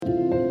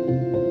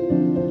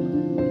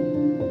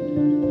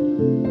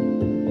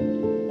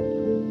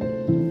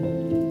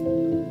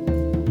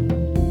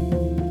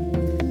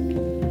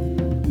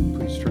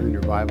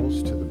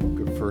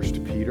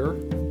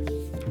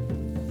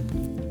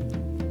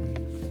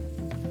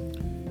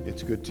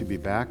It's good to be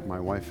back.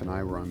 My wife and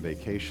I were on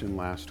vacation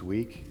last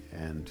week,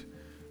 and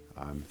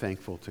I'm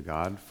thankful to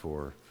God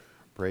for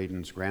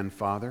Braden's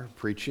grandfather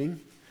preaching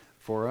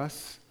for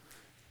us.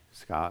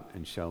 Scott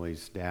and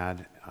Shelley's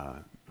dad,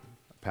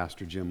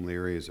 Pastor Jim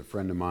Leary, is a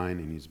friend of mine,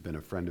 and he's been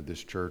a friend of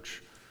this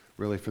church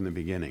really from the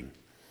beginning.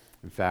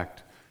 In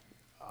fact,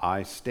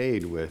 I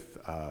stayed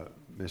with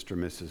Mr.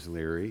 and Mrs.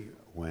 Leary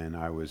when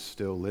I was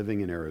still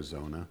living in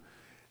Arizona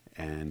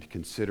and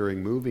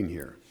considering moving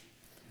here.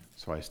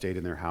 So I stayed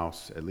in their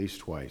house at least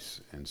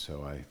twice, and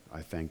so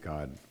I thank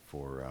God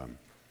for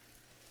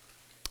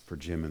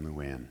Jim and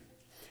Luann.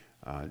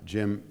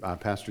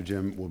 Pastor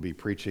Jim will be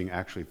preaching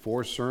actually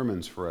 4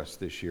 sermons for us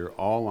this year,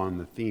 all on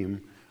the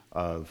theme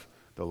of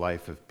the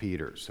life of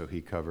Peter. So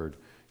he covered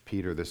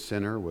Peter the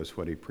sinner was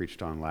what he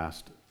preached on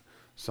last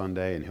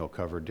Sunday, and he'll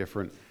cover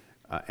different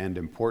and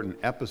important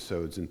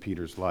episodes in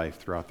Peter's life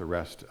throughout the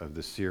rest of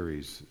the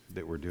series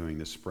that we're doing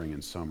this spring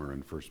and summer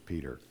in 1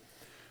 Peter.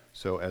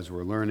 So as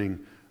we're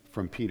learning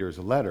from Peter's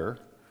letter,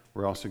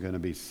 we're also going to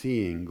be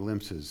seeing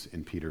glimpses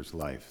in Peter's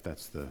life.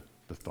 That's the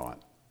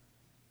thought.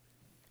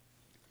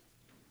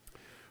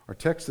 Our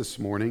text this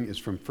morning is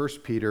from 1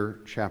 Peter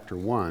chapter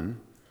 1,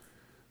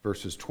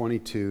 verses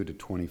 22 to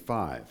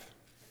 25.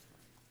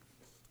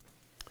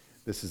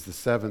 This is the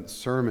 7th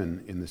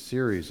sermon in the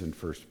series in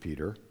 1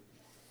 Peter.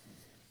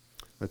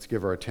 Let's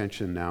give our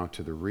attention now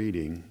to the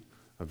reading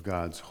of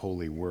God's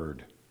holy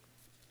word.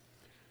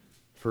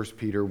 1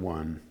 Peter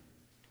 1,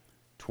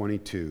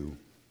 22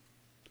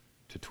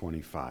 to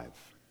 25.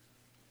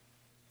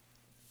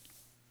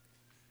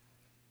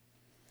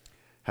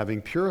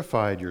 Having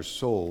purified your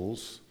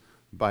souls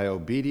by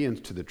obedience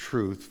to the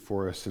truth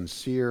for a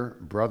sincere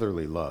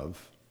brotherly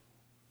love,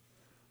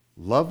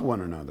 love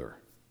one another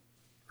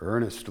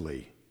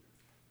earnestly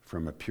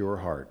from a pure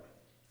heart,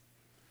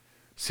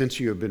 since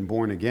you have been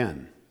born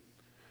again,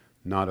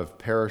 not of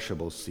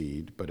perishable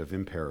seed, but of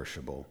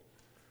imperishable,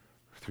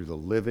 through the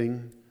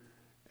living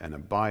and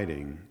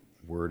abiding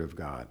Word of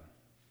God.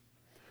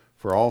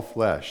 For all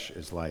flesh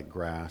is like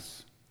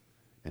grass,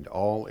 and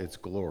all its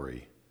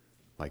glory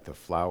like the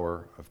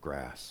flower of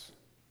grass.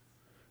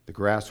 The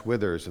grass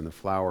withers and the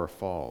flower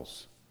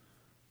falls,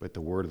 but the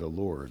word of the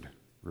Lord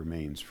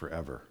remains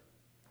forever.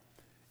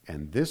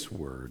 And this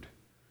word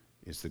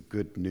is the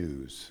good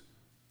news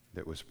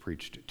that was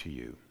preached to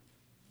you.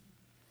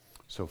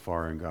 So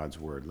far in God's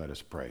word, let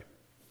us pray.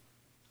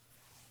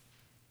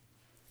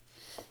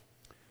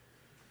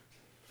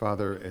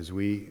 Father, as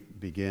we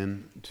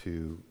begin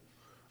to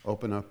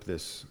open up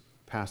this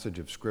passage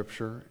of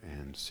Scripture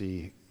and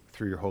see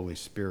through your Holy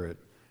Spirit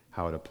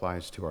how it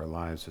applies to our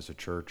lives as a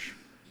church,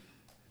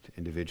 to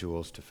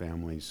individuals, to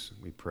families,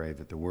 we pray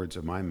that the words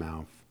of my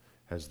mouth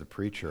as the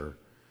preacher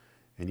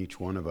and each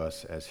one of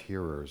us as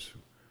hearers,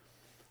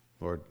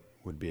 Lord,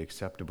 would be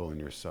acceptable in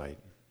your sight.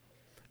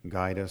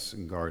 Guide us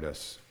and guard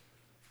us.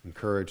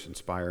 Encourage,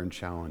 inspire, and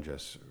challenge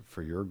us.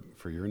 For your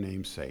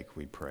name's sake,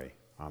 we pray.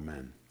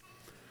 Amen.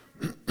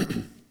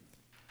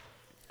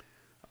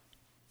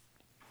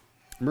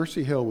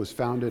 Mercy Hill was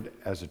founded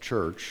as a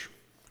church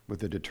with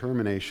the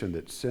determination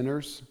that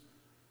sinners,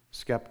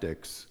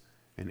 skeptics,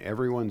 and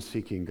everyone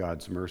seeking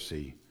God's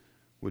mercy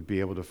would be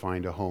able to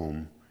find a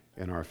home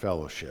in our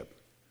fellowship.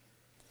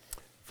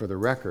 For the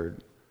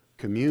record,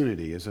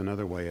 community is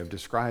another way of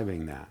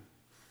describing that,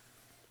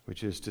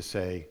 which is to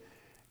say,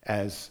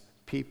 as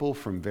people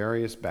from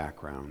various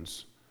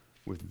backgrounds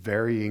with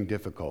varying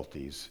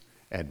difficulties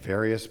at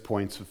various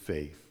points of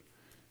faith,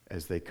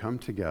 as they come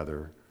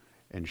together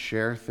and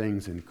share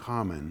things in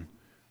common,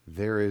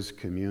 there is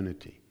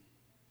community.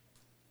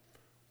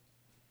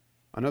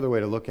 Another way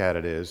to look at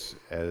it is,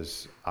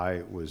 as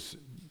I was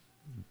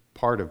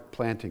part of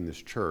planting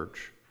this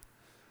church,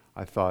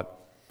 I thought,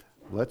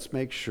 let's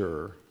make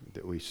sure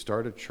that we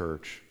start a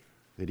church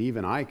that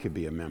even I could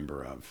be a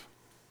member of.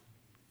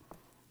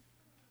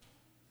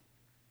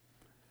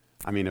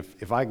 I mean,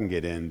 if I can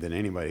get in, then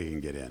anybody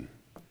can get in.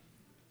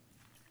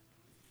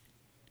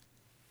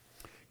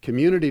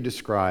 Community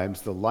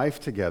describes the life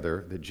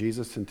together that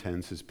Jesus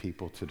intends his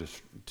people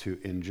to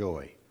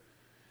enjoy.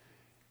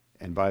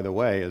 And by the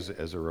way,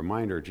 as a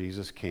reminder,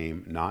 Jesus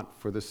came not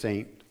for the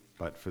saint,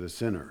 but for the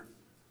sinner,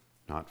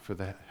 not for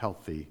the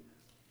healthy,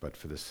 but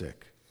for the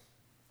sick.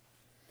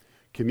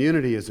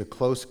 Community is a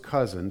close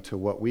cousin to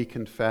what we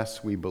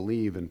confess we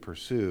believe and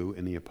pursue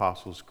in the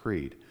Apostles'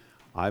 Creed.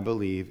 I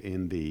believe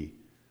in the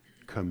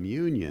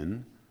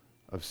communion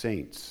of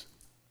saints.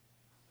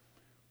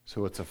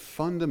 So it's a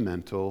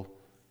fundamental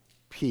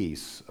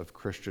piece of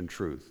Christian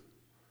truth.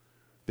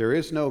 There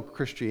is no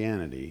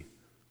Christianity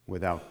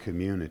without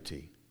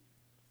community.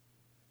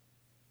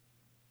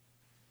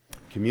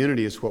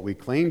 Community is what we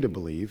claim to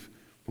believe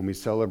when we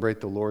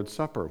celebrate the Lord's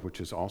Supper, which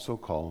is also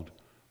called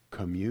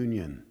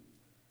communion.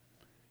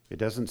 It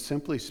doesn't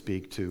simply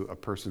speak to a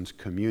person's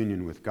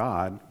communion with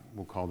God.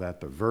 We'll call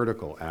that the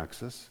vertical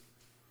axis.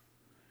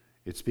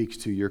 It speaks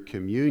to your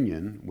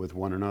communion with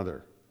one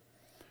another,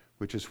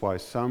 which is why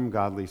some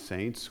godly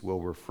saints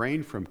will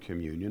refrain from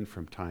communion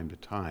from time to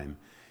time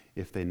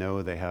if they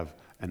know they have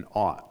an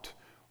ought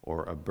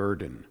or a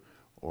burden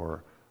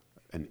or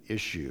an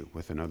issue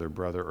with another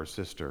brother or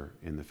sister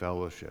in the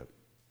fellowship.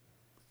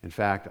 In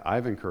fact,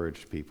 I've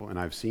encouraged people, and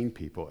I've seen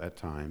people at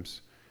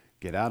times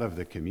get out of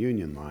the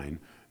communion line,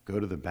 go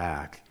to the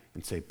back,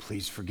 and say,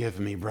 "Please forgive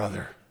me,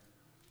 brother."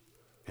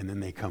 And then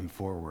they come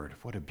forward.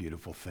 What a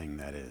beautiful thing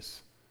that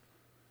is.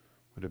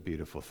 What a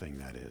beautiful thing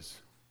that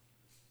is.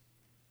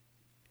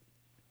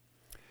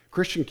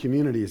 Christian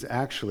community is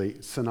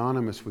actually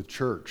synonymous with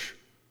church,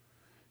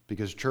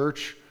 because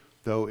church,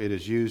 though it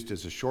is used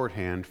as a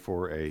shorthand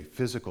for a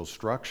physical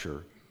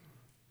structure,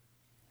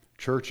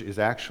 church is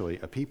actually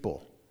a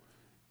people.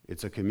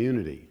 It's a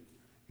community.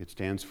 It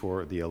stands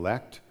for the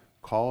elect,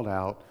 called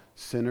out,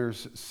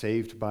 sinners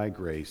saved by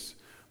grace,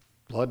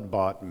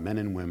 blood-bought men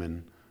and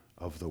women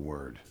of the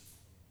Word.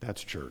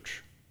 That's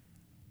church.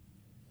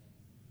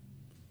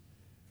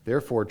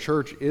 Therefore,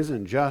 church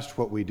isn't just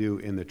what we do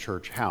in the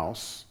church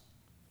house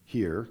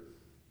here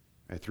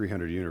at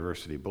 300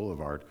 University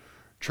Boulevard.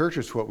 Church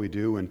is what we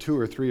do when 2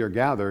 or 3 are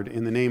gathered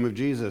in the name of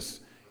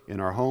Jesus, in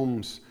our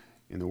homes,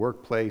 in the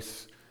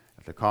workplace,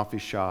 at the coffee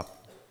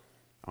shop,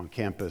 on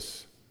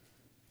campus,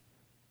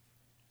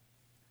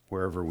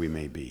 wherever we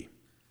may be.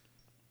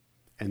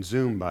 And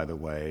Zoom, by the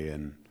way,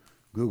 and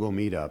Google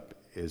Meetup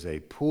is a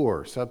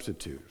poor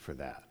substitute for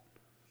that.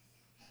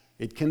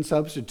 It can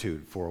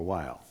substitute for a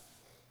while,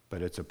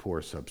 but it's a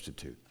poor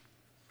substitute.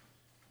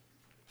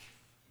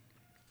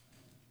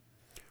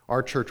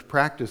 Our church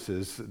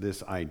practices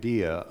this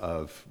idea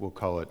of, we'll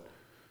call it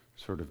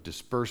sort of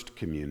dispersed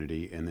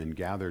community and then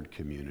gathered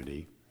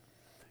community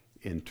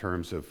in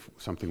terms of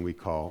something we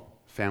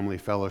call family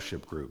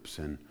fellowship groups.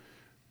 And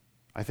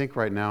I think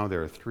right now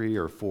there are 3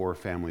 or 4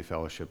 family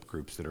fellowship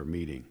groups that are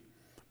meeting.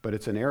 But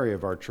it's an area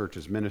of our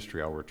church's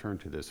ministry, I'll return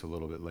to this a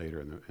little bit later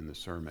in the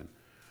sermon,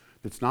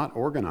 that's not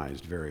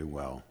organized very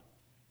well.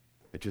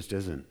 It just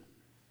isn't.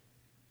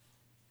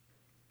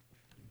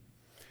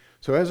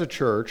 So as a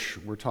church,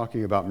 we're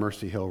talking about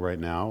Mercy Hill right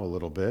now a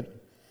little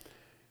bit.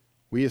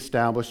 We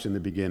established in the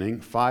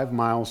beginning 5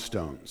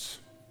 milestones.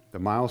 The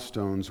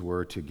milestones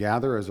were to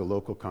gather as a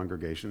local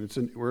congregation.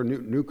 We're a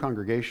new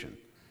congregation.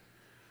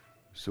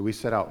 So we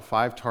set out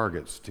 5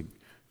 targets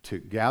to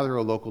gather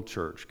a local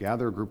church,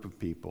 gather a group of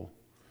people,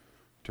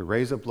 to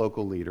raise up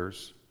local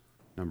leaders,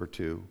 number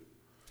 2.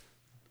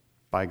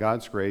 By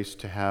God's grace,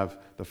 to have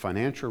the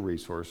financial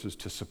resources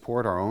to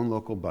support our own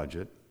local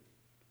budget.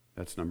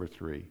 That's number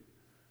 3.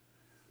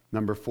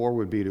 Number 4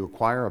 would be to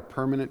acquire a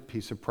permanent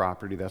piece of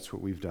property. That's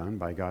what we've done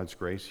by God's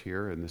grace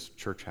here in this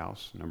church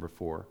house, number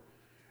 4.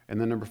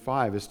 And then number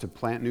 5 is to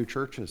plant new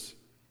churches.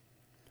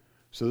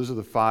 So those are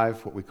the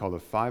 5, what we call the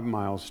 5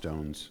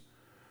 milestones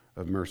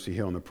of Mercy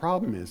Hill. And the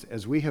problem is,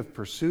 as we have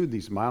pursued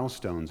these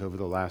milestones over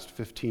the last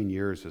 15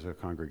 years as a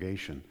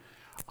congregation,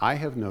 I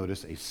have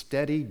noticed a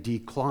steady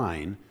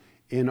decline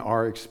in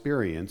our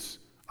experience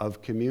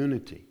of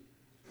community.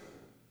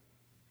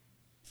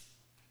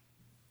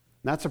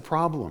 That's a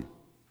problem.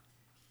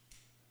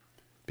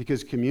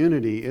 Because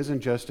community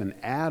isn't just an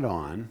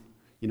add-on.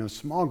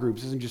 Small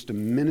groups isn't just a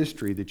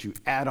ministry that you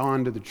add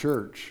on to the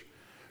church.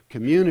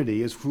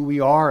 Community is who we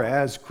are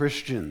as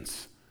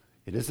Christians.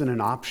 It isn't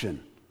an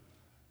option.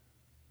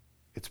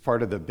 It's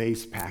part of the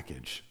base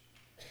package.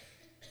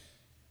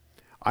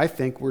 I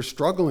think we're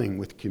struggling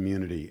with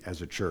community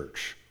as a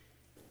church.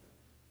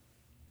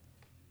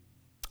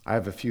 I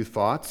have a few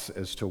thoughts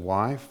as to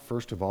why.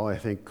 First of all, I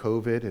think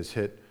COVID has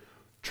hit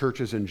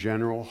churches in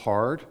general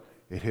hard.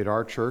 It hit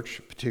our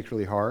church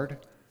particularly hard.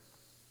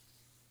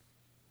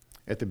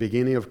 At the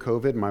beginning of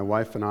COVID, my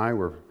wife and I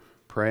were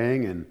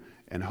praying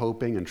and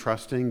hoping and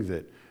trusting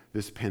that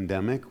this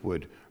pandemic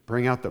would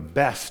bring out the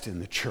best in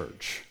the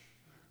church.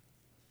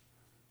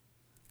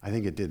 I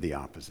think it did the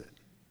opposite.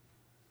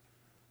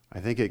 I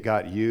think it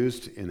got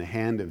used in the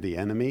hand of the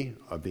enemy,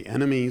 of the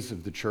enemies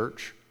of the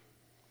church,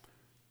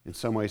 in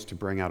some ways to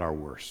bring out our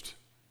worst.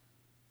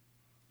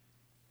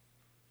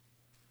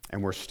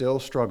 And we're still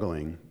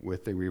struggling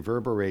with the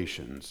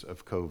reverberations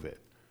of COVID.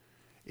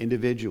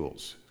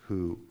 Individuals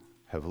who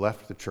have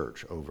left the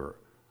church over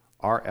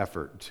our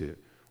effort to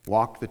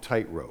walk the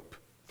tightrope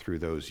through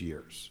those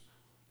years.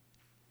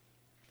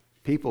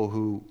 People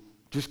who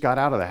just got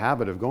out of the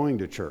habit of going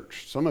to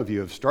church. Some of you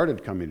have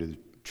started coming to the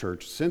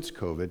church since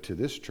COVID, to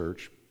this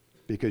church,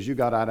 because you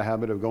got out of the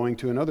habit of going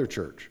to another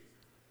church.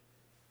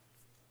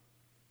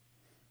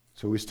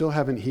 So we still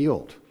haven't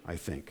healed, I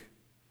think.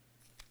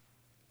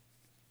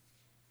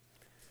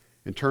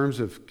 In terms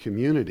of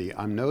community,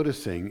 I'm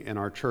noticing in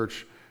our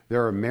church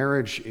there are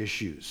marriage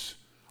issues.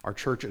 Our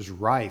church is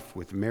rife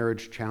with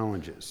marriage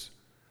challenges.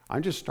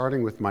 I'm just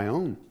starting with my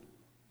own.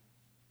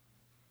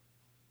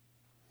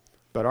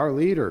 But our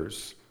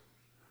leaders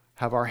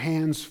have our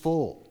hands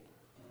full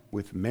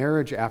with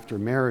marriage after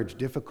marriage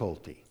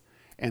difficulty.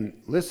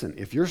 And listen,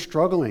 if you're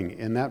struggling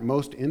in that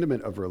most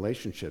intimate of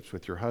relationships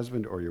with your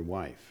husband or your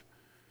wife,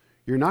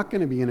 you're not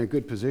going to be in a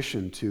good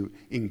position to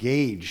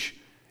engage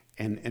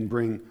and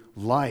bring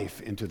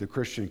life into the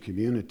Christian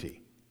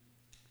community.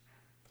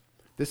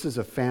 This is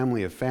a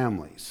family of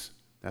families.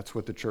 That's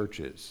what the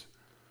church is.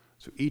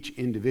 So each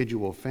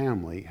individual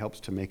family helps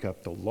to make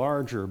up the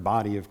larger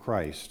body of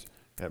Christ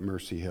at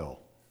Mercy Hill.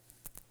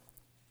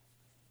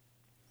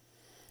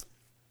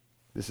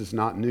 This is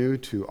not new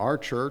to our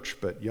church,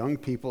 but young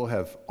people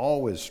have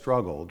always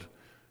struggled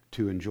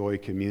to enjoy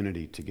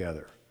community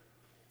together.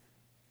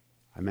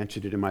 I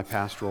mentioned it in my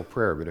pastoral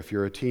prayer, but if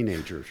you're a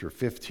teenager, if you're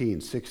 15,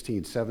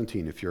 16,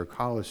 17, if you're a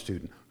college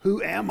student,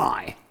 who am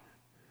I?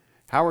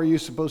 How are you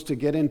supposed to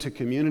get into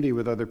community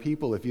with other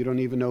people if you don't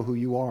even know who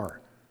you are?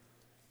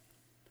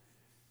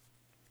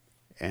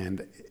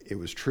 And it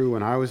was true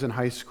when I was in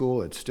high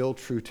school. It's still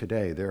true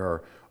today. There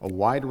are a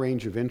wide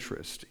range of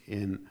interest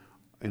in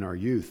our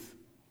youth,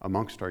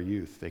 amongst our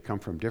youth. They come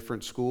from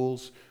different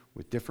schools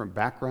with different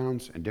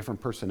backgrounds and different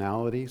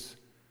personalities,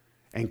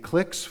 and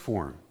cliques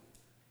form.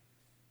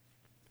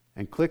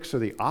 And cliques are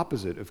the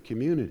opposite of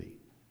community.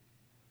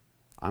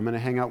 I'm going to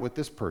hang out with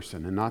this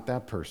person and not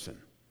that person.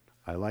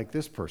 I like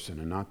this person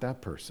and not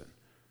that person.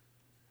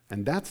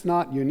 And that's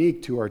not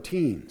unique to our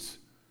teens.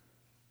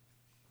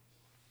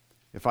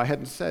 If I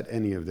hadn't said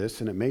any of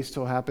this, and it may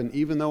still happen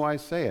even though I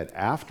say it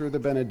after the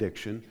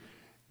benediction,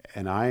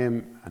 and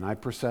I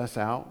process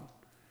out,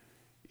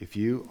 if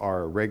you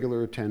are a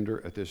regular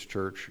attender at this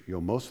church, you'll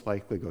most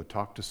likely go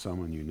talk to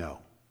someone you know.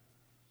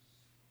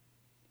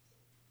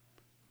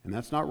 And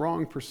that's not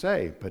wrong per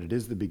se, but it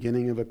is the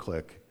beginning of a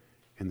clique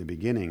and the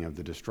beginning of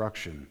the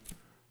destruction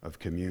of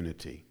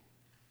community.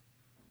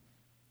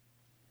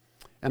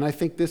 And I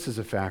think this is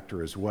a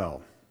factor as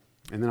well.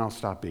 And then I'll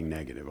stop being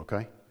negative,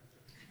 okay?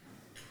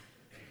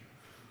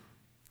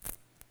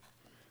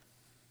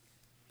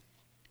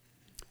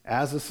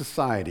 As a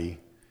society,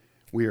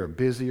 we are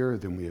busier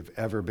than we have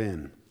ever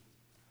been.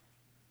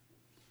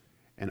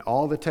 And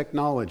all the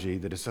technology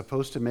that is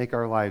supposed to make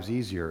our lives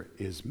easier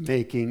is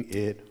making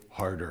it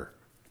harder.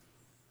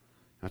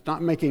 Now, it's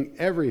not making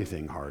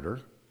everything harder,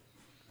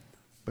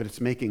 but it's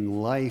making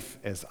life,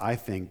 as I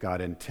think God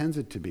intends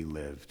it to be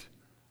lived,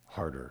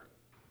 harder.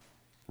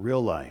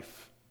 Real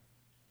life,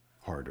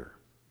 harder.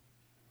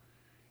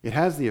 It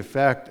has the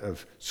effect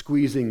of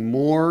squeezing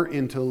more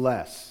into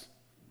less.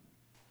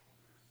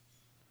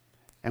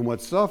 And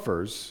what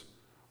suffers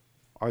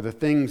are the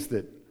things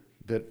that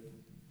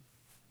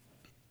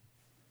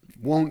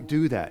won't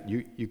do that.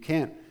 You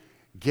can't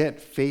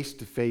get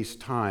face-to-face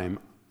time,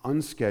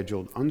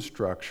 unscheduled,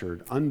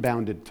 unstructured,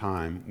 unbounded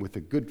time with a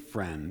good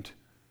friend.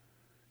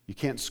 You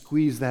can't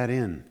squeeze that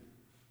in.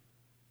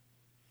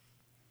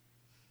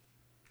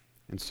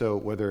 And so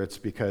whether it's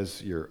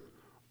because you're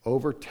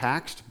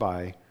overtaxed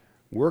by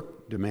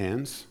work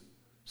demands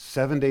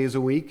 7 days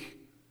a week,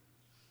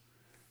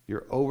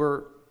 you're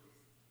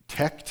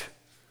over-teched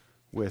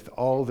with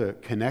all the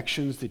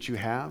connections that you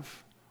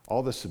have,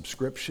 all the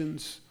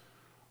subscriptions,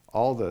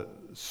 all the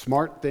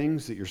smart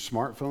things that your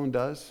smartphone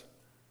does,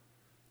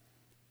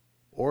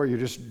 or you're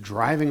just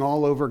driving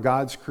all over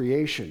God's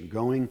creation,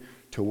 going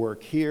to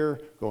work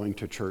here, going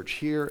to church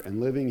here, and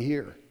living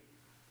here.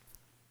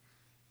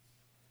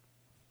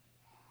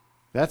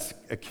 That's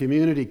a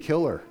community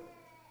killer.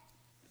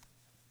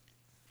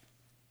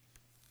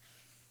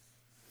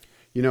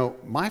 You know,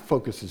 my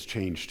focus has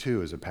changed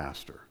too as a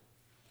pastor.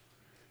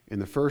 In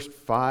the first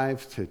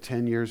 5 to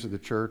 10 years of the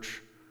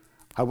church,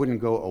 I wouldn't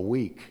go a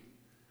week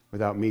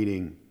without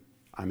meeting,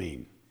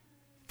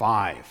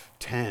 5,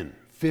 10,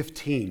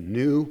 15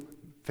 new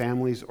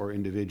families or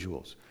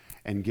individuals.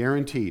 And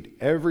guaranteed,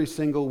 every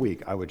single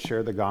week, I would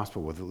share the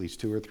gospel with at least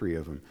 2 or 3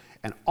 of them.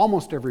 And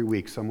almost every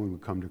week, someone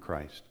would come to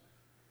Christ.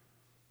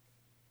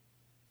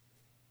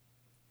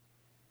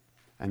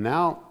 And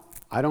now,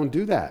 I don't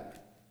do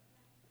that.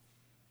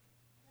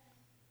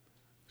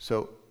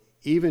 So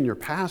even your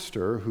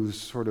pastor, who's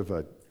sort of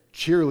a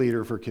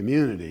cheerleader for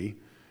community,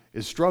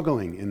 is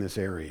struggling in this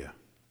area.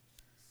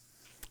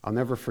 I'll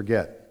never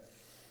forget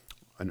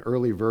an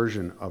early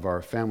version of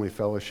our family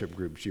fellowship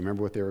groups. Do you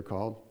remember what they were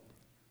called?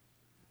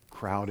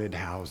 Crowded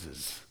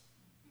houses.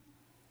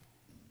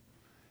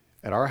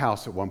 At our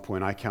house at one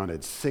point, I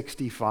counted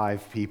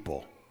 65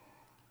 people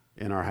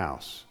in our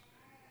house,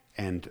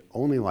 and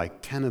only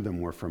like 10 of them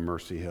were from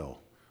Mercy Hill.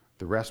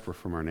 The rest were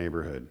from our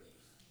neighborhood.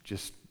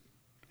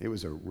 It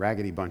was a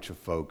raggedy bunch of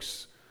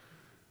folks,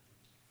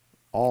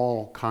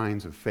 all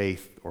kinds of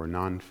faith or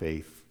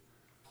non-faith,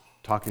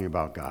 talking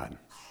about God.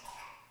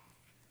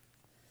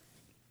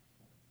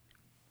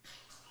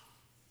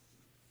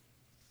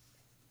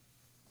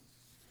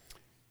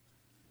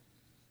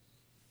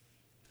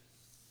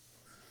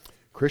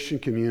 Christian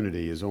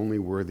community is only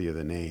worthy of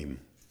the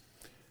name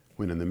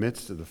when in the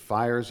midst of the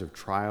fires of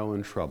trial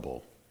and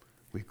trouble,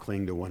 we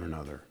cling to one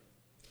another,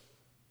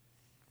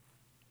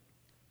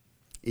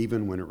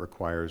 even when it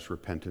requires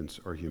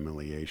repentance or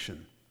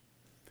humiliation.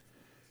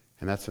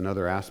 And that's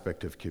another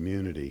aspect of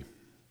community.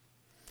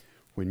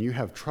 When you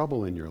have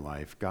trouble in your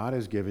life, God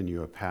has given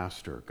you a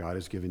pastor, God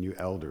has given you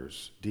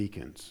elders,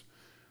 deacons,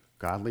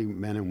 godly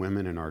men and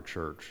women in our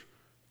church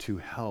to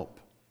help.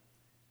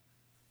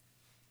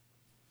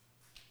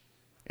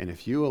 And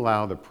if you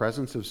allow the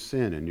presence of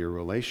sin in your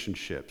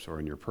relationships or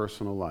in your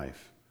personal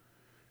life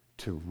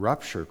to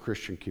rupture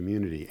Christian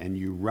community and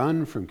you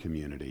run from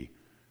community,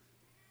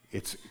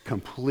 It's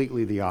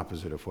completely the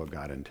opposite of what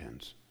God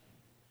intends.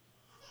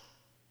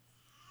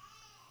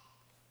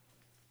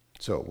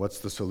 So, what's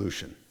the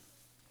solution?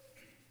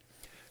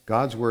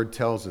 God's word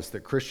tells us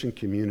that Christian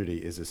community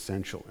is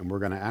essential, and we're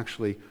going to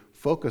actually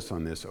focus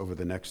on this over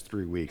the next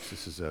 3 weeks.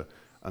 This is a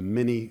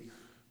mini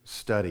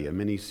study, a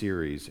mini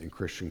series in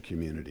Christian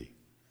community.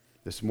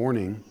 This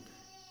morning,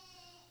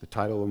 the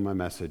title of my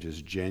message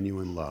is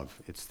Genuine Love.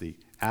 It's the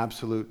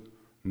absolute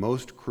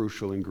most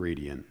crucial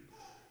ingredient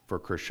for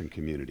Christian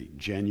community,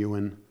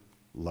 genuine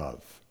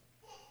love.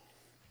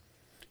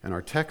 And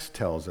our text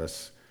tells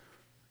us,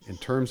 in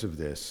terms of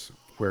this,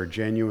 where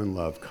genuine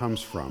love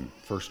comes from,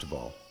 first of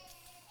all.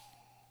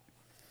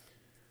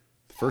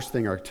 The first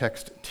thing our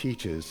text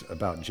teaches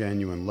about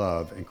genuine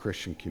love and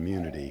Christian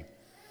community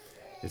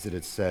is that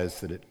it says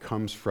that it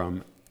comes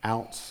from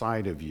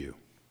outside of you.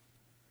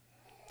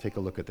 Take a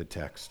look at the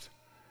text.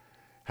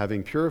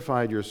 Having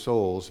purified your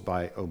souls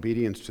by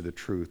obedience to the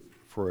truth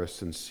for a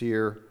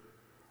sincere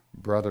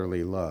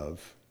brotherly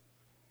love,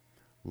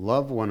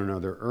 love one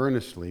another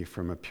earnestly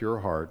from a pure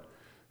heart,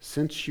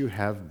 since you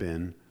have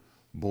been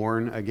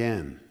born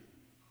again.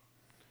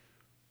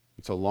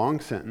 It's a long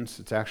sentence.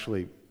 It's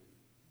actually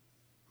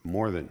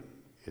more than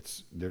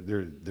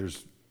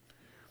there's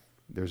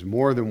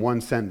more than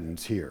one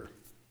sentence here.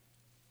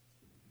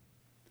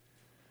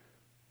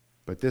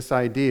 But this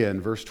idea in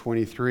verse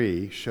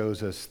 23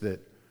 shows us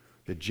that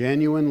the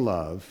genuine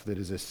love that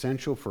is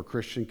essential for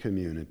Christian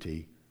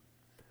community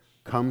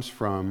comes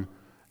from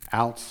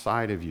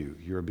outside of you.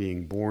 You're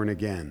being born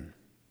again.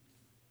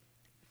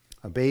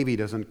 A baby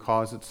doesn't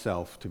cause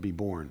itself to be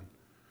born.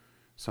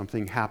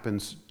 Something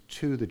happens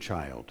to the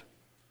child.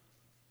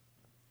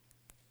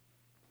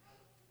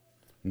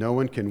 No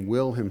one can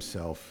will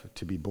himself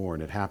to be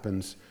born. It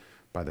happens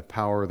by the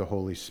power of the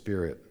Holy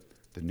Spirit.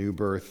 The new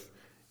birth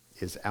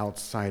is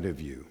outside of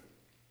you.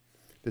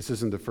 This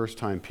isn't the first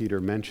time Peter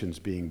mentions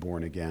being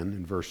born again.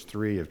 In verse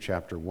 3 of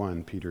chapter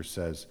 1, Peter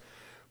says,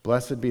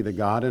 "Blessed be the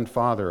God and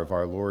Father of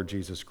our Lord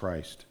Jesus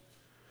Christ.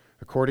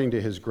 According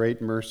to his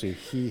great mercy,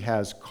 he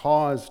has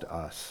caused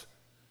us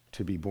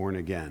to be born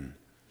again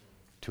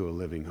to a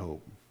living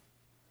hope."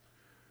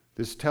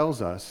 This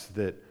tells us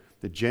that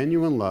the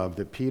genuine love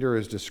that Peter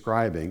is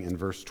describing in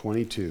verse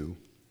 22,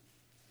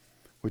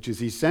 which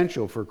is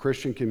essential for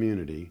Christian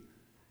community,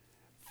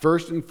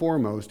 first and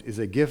foremost is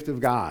a gift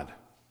of God.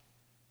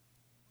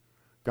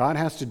 God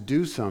has to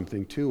do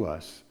something to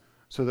us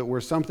so that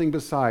we're something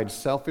besides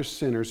selfish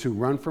sinners who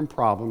run from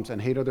problems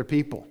and hate other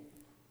people.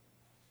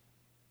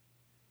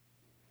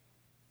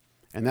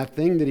 And that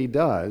thing that he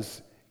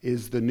does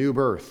is the new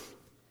birth.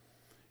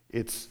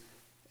 It's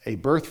a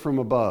birth from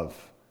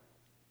above.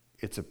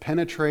 It's a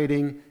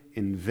penetrating,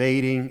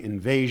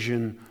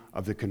 invasion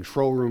of the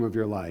control room of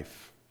your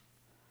life.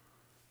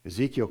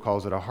 Ezekiel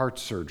calls it a heart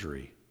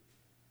surgery.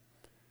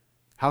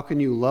 How can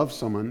you love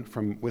someone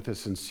with a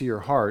sincere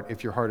heart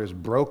if your heart is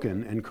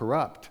broken and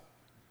corrupt?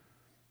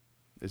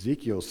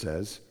 Ezekiel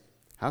says,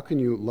 how can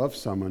you love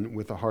someone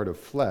with a heart of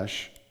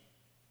flesh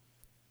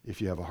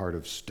if you have a heart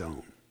of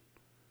stone?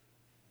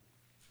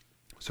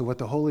 So what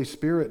the Holy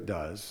Spirit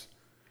does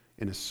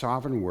in a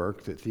sovereign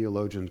work that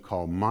theologians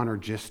call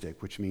monergistic,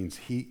 which means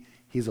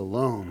he's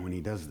alone when he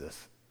does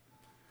this.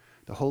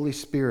 The Holy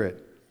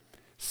Spirit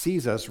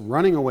sees us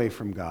running away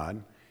from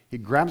God. He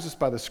grabs us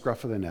by the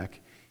scruff of the neck.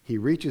 He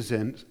reaches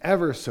in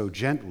ever so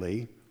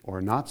gently,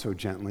 or not so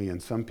gently in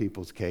some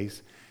people's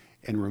case,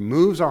 and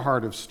removes our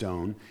heart of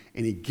stone,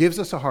 and he gives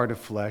us a heart of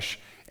flesh,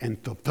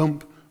 and thump,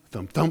 thump,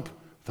 thump,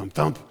 thump,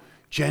 thump,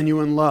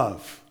 genuine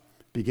love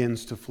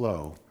begins to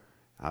flow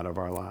out of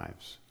our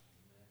lives.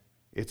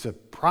 It's a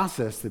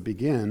process that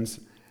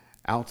begins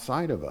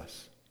outside of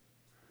us.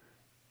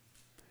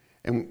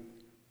 And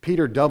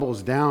Peter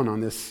doubles down on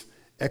this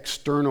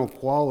external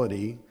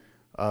quality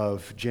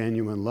of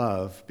genuine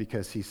love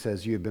because he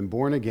says, you have been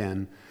born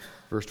again,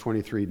 verse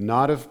 23,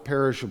 not of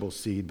perishable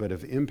seed, but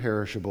of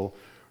imperishable,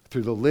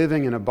 through the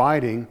living and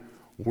abiding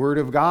Word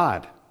of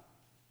God.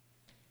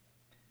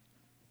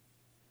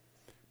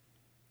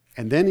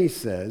 And then he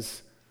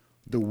says,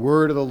 the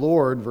word of the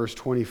Lord, verse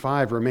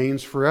 25,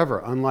 remains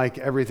forever, unlike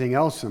everything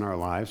else in our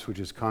lives, which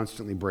is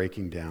constantly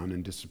breaking down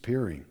and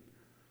disappearing.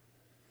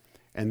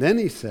 And then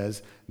he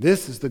says,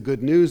 this is the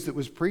good news that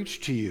was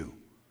preached to you.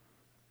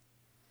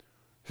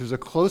 There's a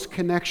close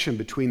connection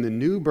between the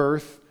new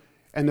birth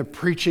and the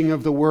preaching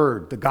of the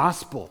word, the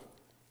gospel.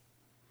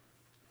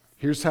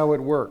 Here's how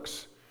it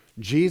works.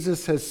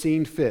 Jesus has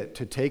seen fit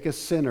to take a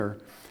sinner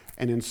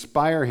and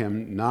inspire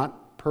him,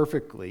 not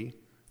perfectly,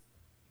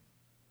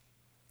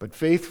 but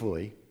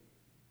faithfully.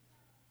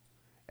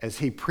 As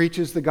he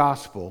preaches the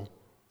gospel,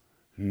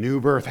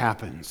 new birth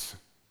happens.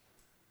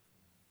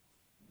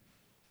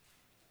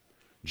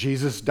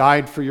 Jesus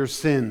died for your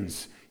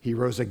sins. He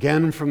rose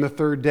again from the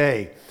third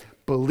day.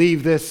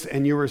 Believe this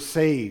and you are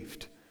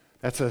saved.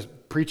 That's a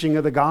preaching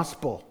of the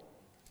gospel.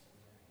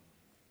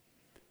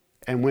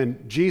 And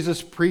when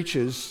Jesus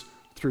preaches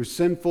through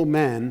sinful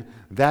men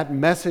that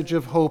message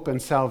of hope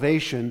and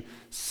salvation,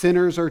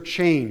 sinners are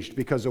changed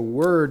because a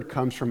word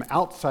comes from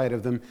outside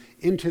of them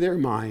into their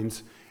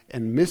minds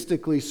and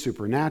mystically,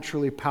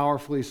 supernaturally,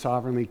 powerfully,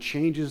 sovereignly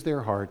changes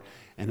their heart,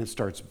 and it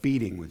starts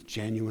beating with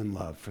genuine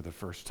love for the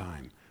first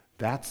time.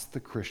 That's the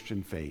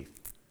Christian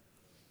faith.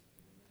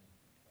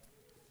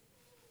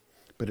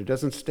 But it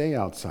doesn't stay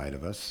outside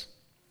of us.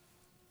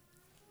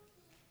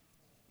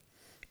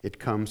 It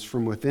comes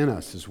from within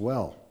us as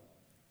well.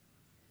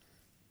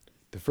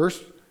 The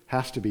first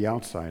has to be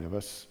outside of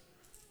us.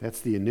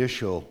 That's the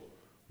initial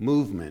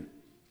movement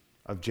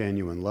of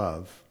genuine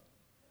love.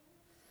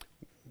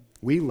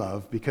 We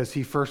love because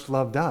he first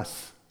loved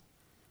us.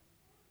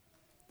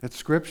 That's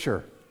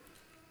Scripture.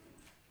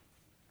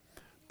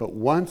 But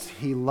once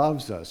he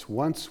loves us,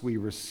 once we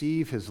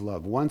receive his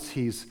love, once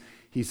he's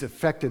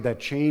effected that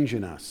change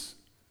in us,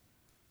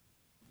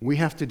 we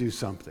have to do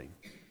something.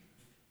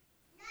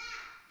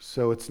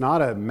 So it's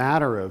not a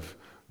matter of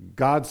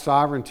God's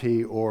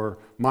sovereignty or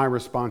my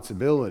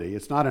responsibility.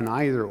 It's not an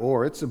either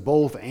or. It's a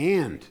both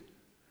and.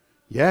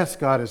 Yes,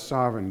 God is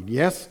sovereign.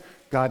 Yes,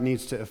 God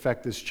needs to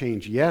effect this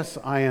change. Yes,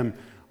 I am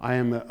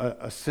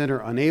a sinner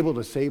unable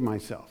to save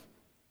myself.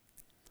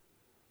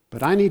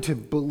 But I need to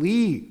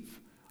believe.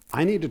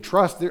 I need to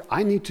trust.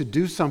 I need to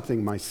do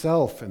something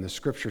myself. And the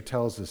Scripture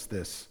tells us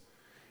this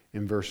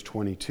in verse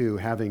 22.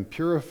 Having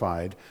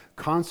purified,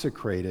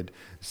 consecrated,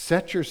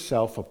 set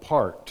yourself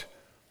apart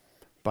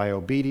by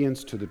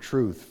obedience to the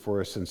truth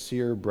for a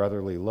sincere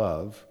brotherly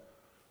love,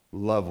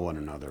 love one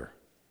another.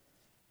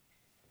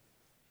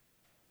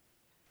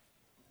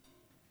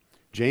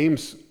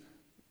 James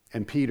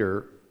and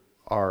Peter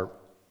are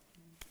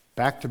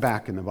back to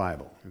back in the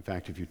Bible. In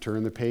fact, if you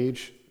turn the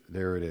page,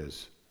 there it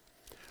is.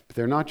 But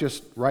they're not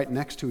just right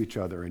next to each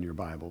other in your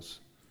Bibles.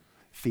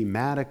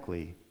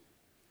 Thematically,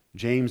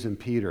 James and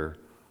Peter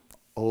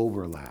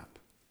overlap.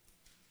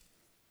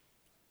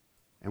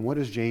 And what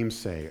does James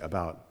say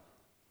about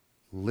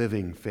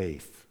living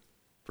faith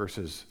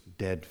versus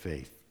dead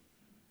faith?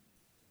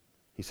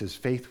 He says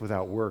faith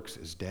without works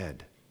is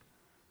dead.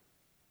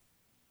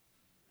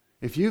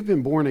 If you've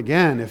been born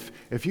again,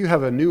 if you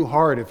have a new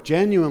heart, if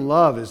genuine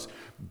love is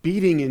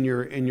beating in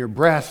your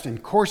breast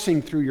and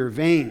coursing through your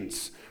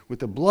veins with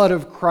the blood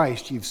of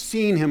Christ, you've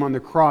seen him on the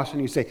cross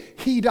and you say,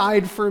 he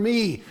died for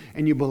me,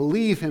 and you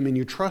believe him and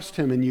you trust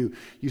him and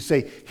you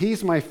say,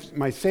 he's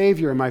my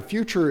Savior and my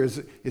future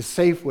is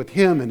safe with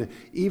him, and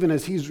even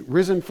as he's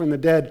risen from the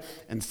dead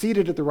and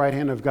seated at the right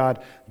hand of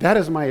God, that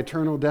is my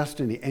eternal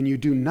destiny, and you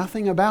do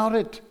nothing about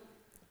it.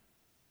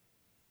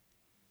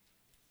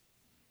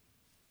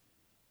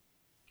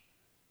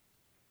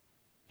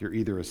 You're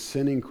either a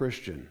sinning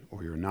Christian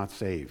or you're not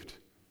saved.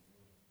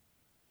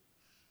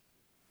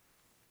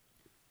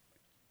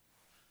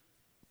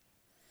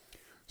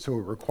 So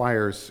it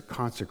requires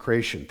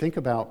consecration. Think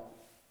about,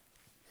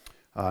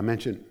 I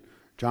mentioned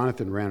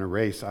Jonathan ran a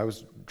race. I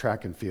was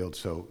track and field,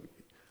 so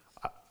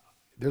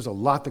there's a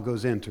lot that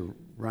goes into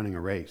running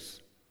a race.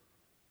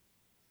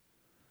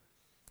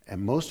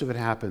 And most of it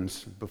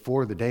happens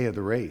before the day of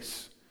the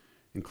race,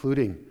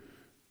 including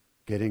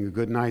getting a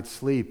good night's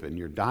sleep and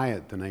your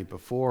diet the night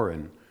before,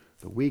 and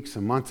the weeks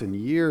and months and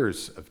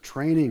years of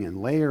training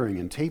and layering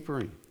and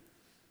tapering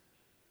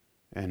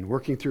and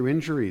working through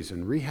injuries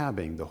and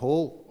rehabbing, a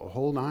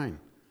whole nine.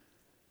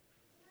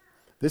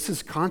 This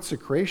is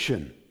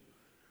consecration.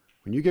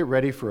 When you get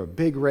ready for a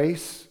big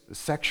race, a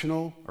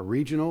sectional, a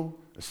regional,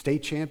 a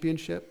state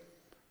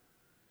championship,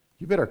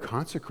 you better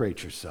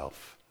consecrate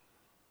yourself.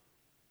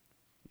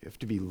 You have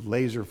to be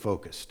laser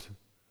focused.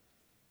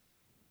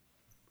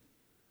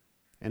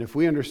 And if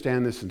we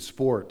understand this in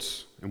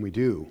sports, and we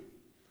do,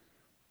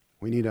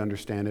 we need to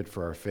understand it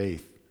for our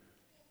faith.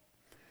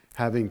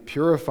 Having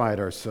purified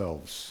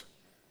ourselves,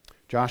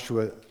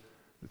 Joshua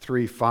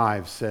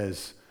 3:5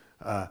 says,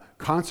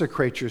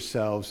 consecrate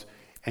yourselves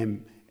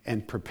and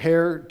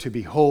prepare to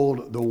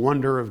behold the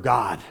wonder of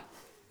God.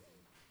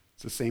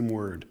 It's the same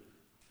word.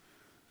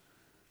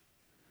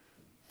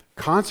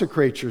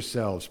 Consecrate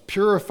yourselves,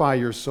 purify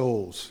your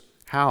souls.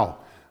 How?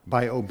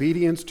 By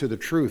obedience to the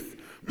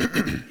truth.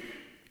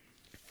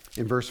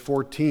 In verse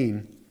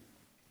 14,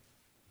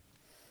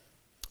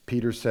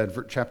 Peter said,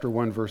 chapter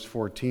 1, verse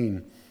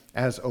 14,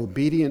 as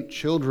obedient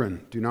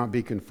children, do not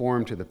be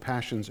conformed to the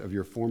passions of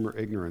your former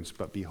ignorance,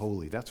 but be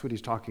holy. That's what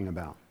he's talking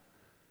about.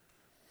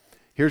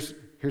 Here's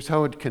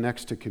how it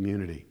connects to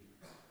community.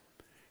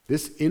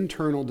 This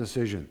internal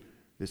decision,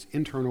 this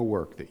internal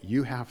work that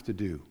you have to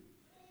do,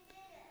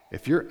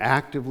 if you're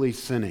actively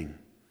sinning,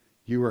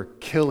 you are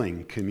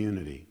killing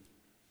community.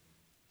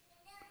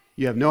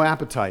 You have no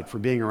appetite for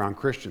being around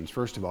Christians,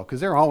 first of all, because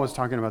they're always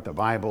talking about the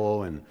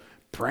Bible and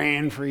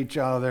praying for each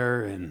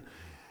other and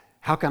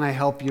how can I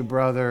help you,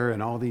 brother,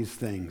 and all these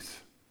things.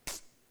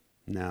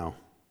 No.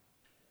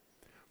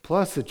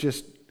 Plus,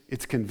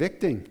 it's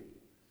convicting.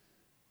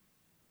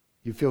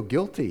 You feel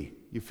guilty.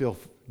 You feel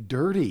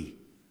dirty.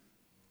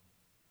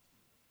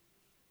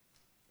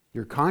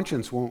 Your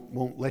conscience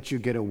won't let you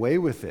get away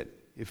with it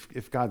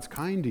if God's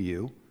kind to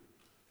you.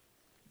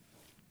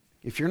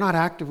 If you're not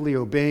actively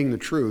obeying the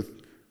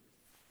truth,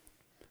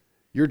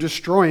 you're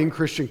destroying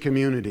Christian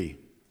community.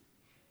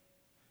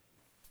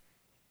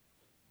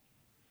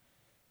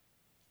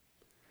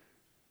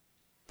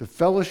 The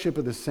fellowship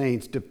of the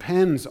saints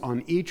depends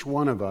on each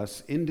one of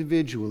us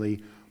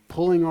individually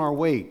pulling our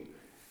weight,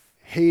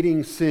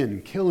 hating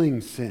sin, killing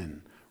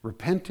sin,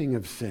 repenting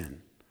of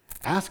sin,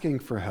 asking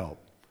for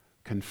help,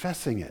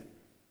 confessing it,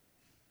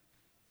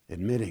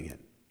 admitting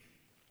it.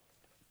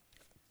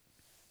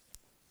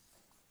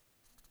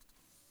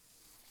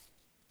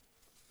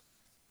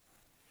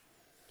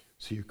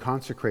 So you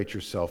consecrate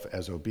yourself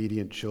as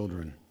obedient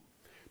children.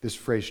 This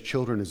phrase,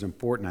 children, is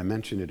important. I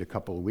mentioned it a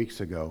couple of weeks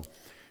ago.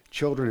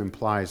 Children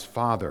implies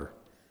father.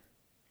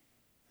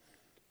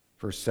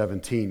 Verse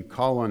 17,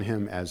 call on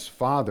him as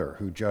Father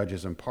who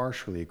judges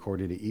impartially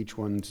according to each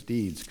one's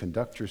deeds.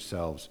 Conduct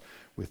yourselves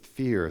with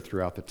fear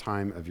throughout the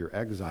time of your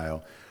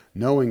exile,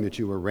 knowing that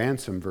you were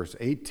ransomed, verse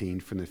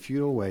 18, from the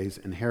futile ways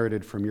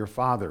inherited from your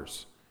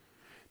fathers.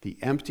 The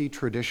empty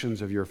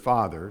traditions of your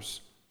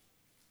fathers.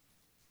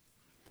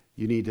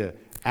 You need to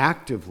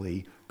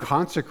actively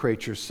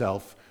consecrate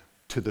yourself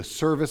to the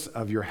service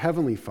of your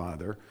heavenly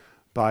Father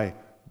by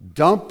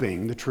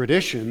dumping the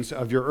traditions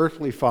of your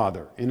earthly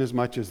father,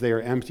 inasmuch as they are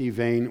empty,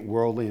 vain,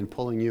 worldly, and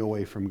pulling you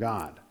away from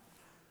God.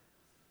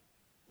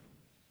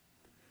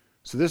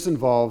 So this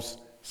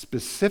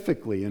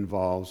specifically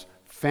involves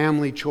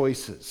family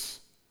choices.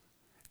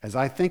 As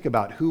I think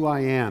about who I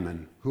am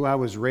and who I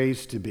was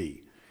raised to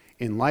be,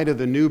 in light of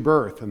the new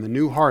birth and the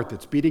new heart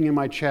that's beating in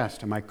my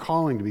chest and my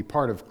calling to be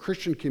part of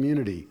Christian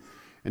community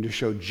and to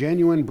show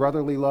genuine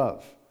brotherly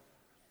love,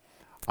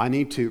 I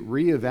need to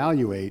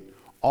reevaluate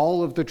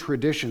all of the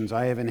traditions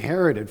I have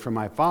inherited from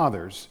my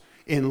fathers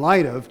in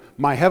light of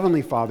my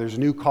heavenly Father's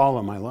new call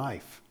on my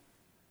life.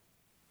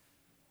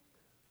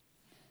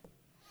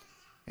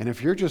 And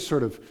if you're just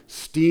sort of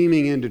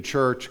steaming into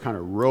church, kind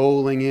of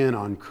rolling in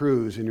on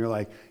cruise, and you're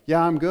like,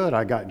 yeah, I'm good,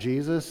 I got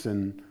Jesus,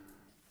 and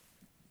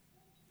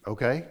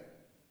okay.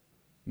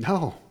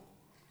 No.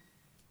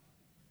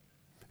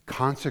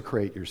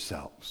 Consecrate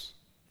yourselves.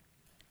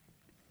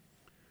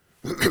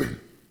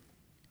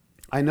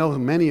 I know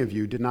many of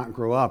you did not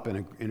grow up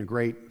in a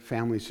great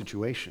family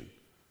situation.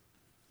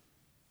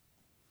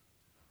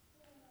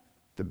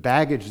 The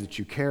baggage that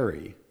you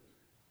carry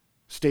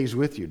stays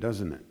with you,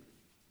 doesn't it?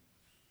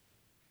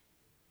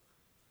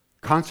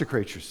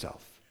 Consecrate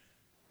yourself.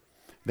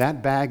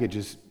 That baggage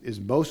is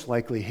most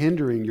likely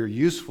hindering your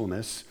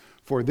usefulness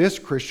for this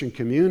Christian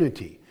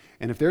community.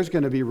 And if there's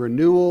going to be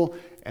renewal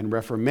and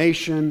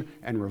reformation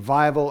and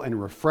revival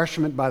and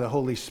refreshment by the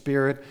Holy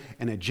Spirit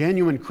and a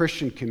genuine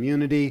Christian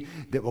community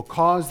that will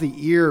cause the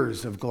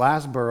ears of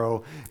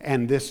Glassboro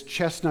and this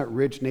Chestnut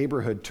Ridge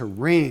neighborhood to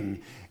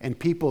ring and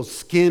people's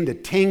skin to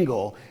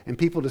tingle and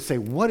people to say,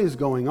 what is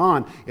going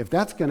on? If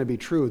that's going to be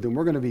true, then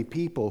we're going to be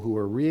people who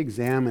are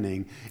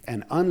re-examining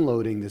and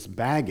unloading this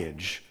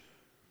baggage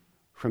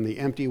from the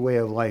empty way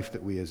of life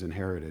that we has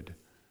inherited,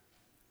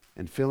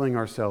 and filling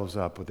ourselves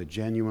up with a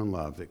genuine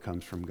love that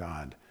comes from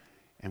God,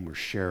 and we're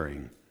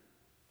sharing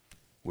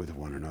with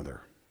one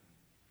another.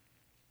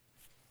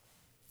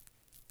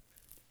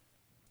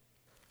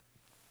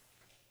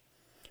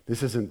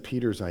 This isn't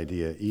Peter's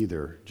idea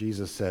either.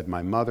 Jesus said,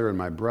 my mother and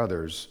my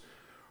brothers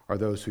are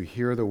those who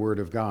hear the word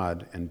of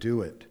God and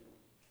do it.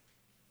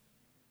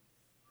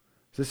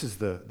 This is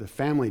the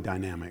family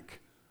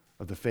dynamic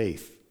of the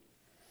faith.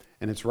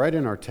 And it's right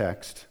in our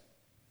text.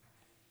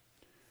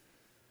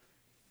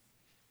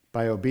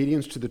 By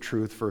obedience to the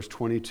truth, verse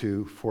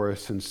 22, for a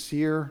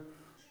sincere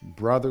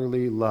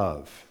brotherly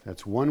love.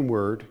 That's one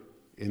word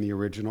in the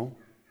original.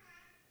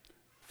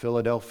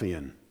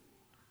 Philadelphian.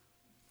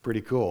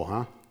 Pretty cool,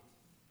 huh?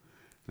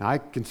 Now, I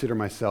consider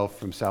myself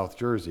from South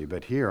Jersey,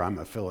 but here I'm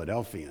a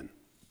Philadelphian.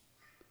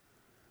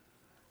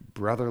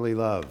 Brotherly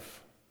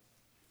love.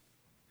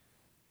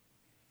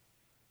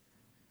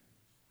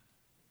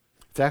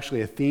 It's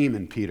actually a theme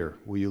in Peter.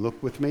 Will you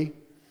look with me?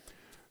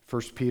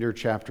 1 Peter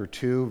chapter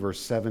 2, verse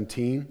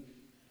 17.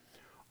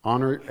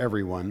 Honor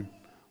everyone.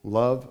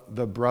 Love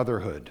the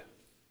brotherhood.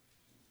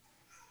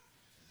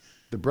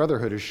 The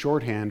brotherhood is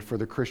shorthand for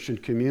the Christian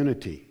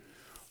community.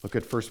 Look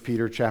at 1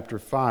 Peter chapter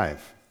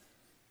 5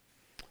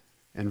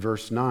 and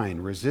verse 9.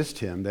 Resist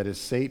him, that is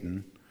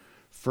Satan,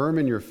 firm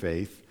in your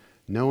faith,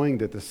 knowing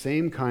that the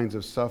same kinds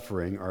of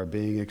suffering are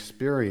being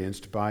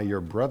experienced by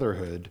your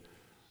brotherhood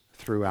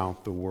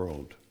throughout the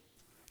world.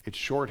 It's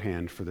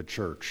shorthand for the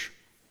church.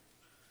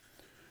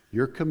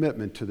 Your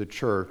commitment to the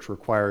church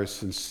requires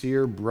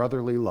sincere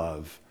brotherly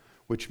love,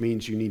 which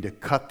means you need to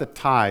cut the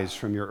ties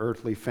from your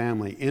earthly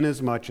family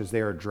inasmuch as they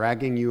are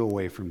dragging you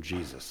away from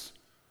Jesus.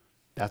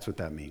 That's what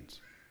that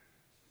means.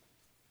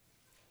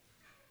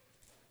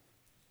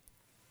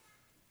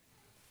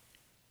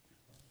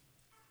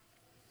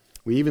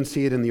 We even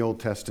see it in the Old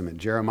Testament.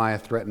 Jeremiah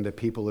threatened the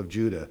people of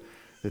Judah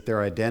that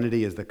their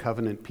identity as the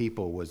covenant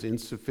people was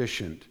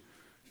insufficient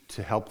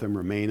to help them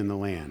remain in the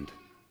land.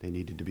 They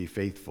needed to be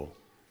faithful.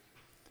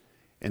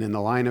 And in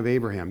the line of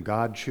Abraham,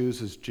 God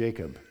chooses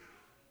Jacob.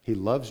 He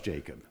loves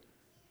Jacob.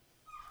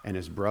 And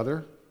his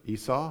brother,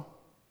 Esau,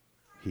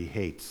 he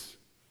hates.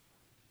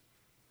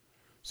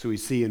 So we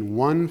see in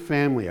one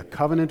family, a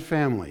covenant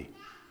family,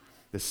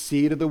 the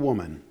seed of the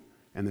woman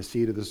and the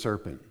seed of the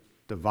serpent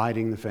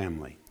dividing the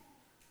family.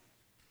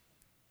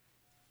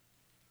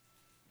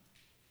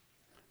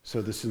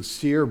 So the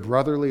sincere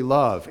brotherly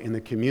love in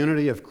the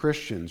community of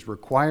Christians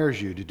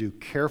requires you to do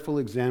careful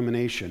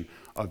examination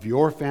of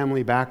your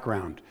family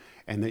background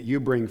and that you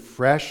bring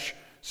fresh,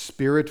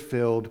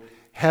 spirit-filled,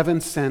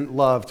 heaven-sent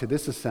love to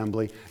this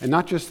assembly and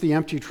not just the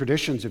empty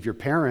traditions of your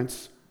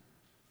parents.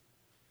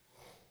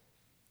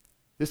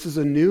 This is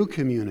a new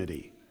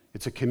community.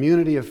 It's a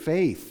community of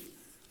faith.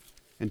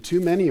 And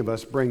too many of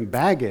us bring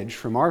baggage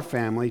from our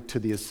family to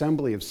the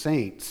assembly of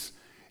saints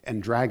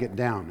and drag it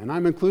down. And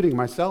I'm including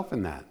myself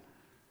in that.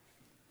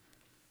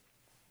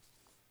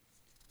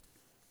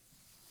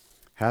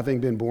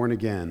 Having been born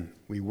again,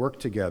 we work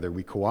together,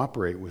 we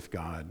cooperate with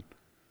God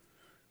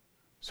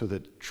so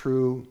that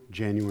true,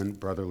 genuine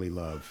brotherly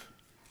love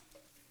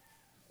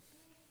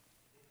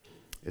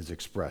is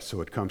expressed.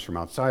 So it comes from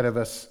outside of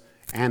us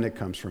and it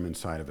comes from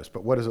inside of us.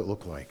 But what does it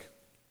look like?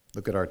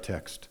 Look at our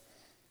text.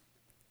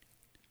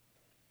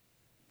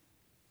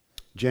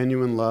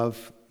 Genuine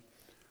love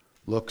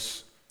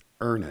looks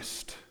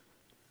earnest.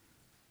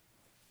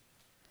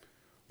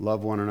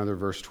 Love one another,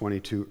 verse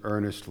 22,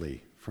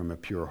 earnestly from a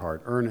pure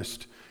heart.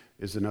 Earnest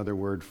is another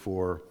word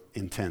for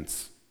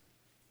intense,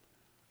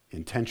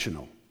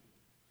 intentional.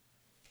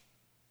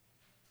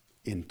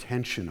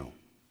 Intentional.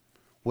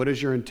 What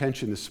is your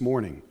intention this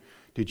morning?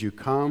 Did you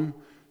come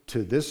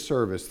to this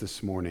service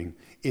this morning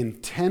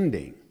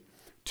intending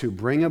to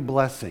bring a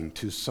blessing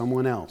to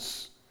someone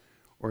else?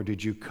 Or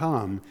did you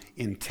come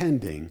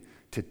intending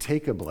to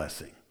take a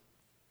blessing?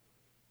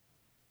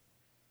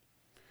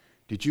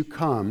 Did you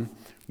come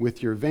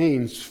with your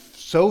veins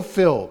so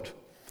filled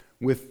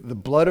with the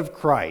blood of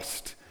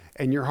Christ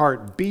and your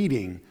heart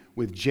beating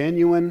with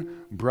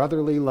genuine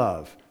brotherly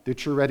love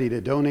that you're ready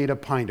to donate a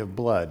pint of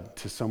blood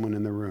to someone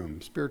in the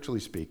room, spiritually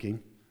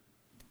speaking?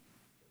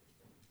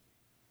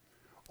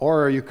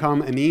 Or are you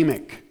come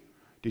anemic?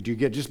 Did you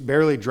just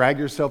barely drag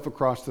yourself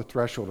across the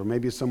threshold, or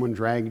maybe someone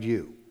dragged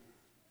you?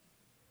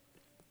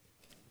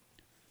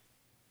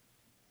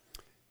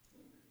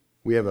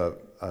 We have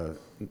a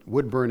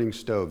wood-burning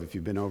stove. If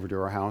you've been over to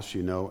our house,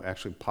 you know,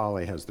 actually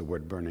Polly has the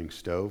wood-burning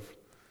stove.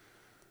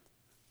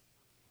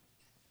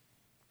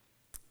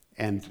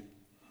 And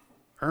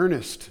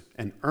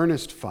an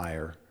earnest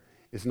fire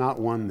is not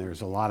one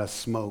there's a lot of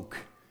smoke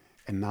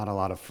and not a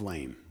lot of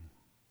flame.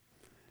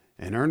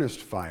 An earnest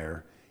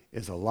fire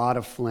is a lot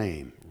of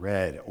flame,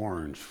 red,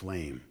 orange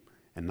flame,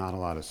 and not a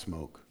lot of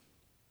smoke.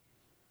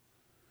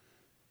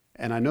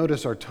 And I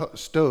notice our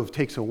stove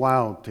takes a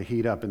while to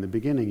heat up. In the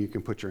beginning, you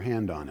can put your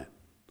hand on it.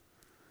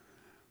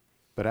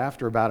 But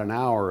after about an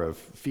hour of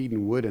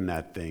feeding wood in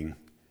that thing,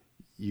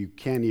 you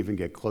can't even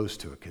get close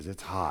to it because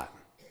it's hot.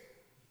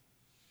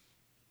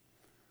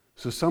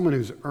 So someone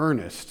who's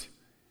earnest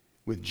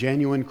with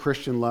genuine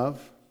Christian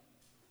love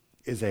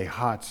is a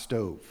hot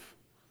stove.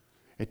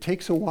 It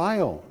takes a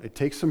while. It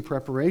takes some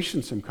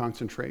preparation, some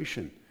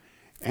concentration,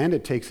 and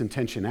it takes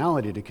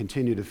intentionality to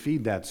continue to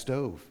feed that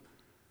stove.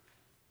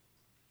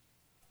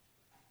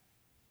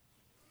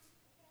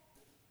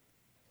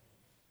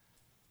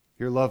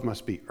 Your love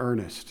must be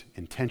earnest,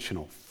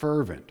 intentional,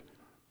 fervent,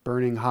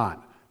 burning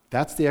hot.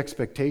 That's the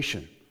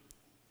expectation,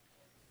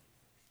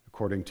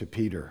 according to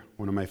Peter.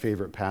 One of my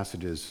favorite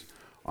passages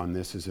on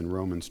this is in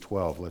Romans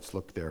 12. Let's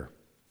look there.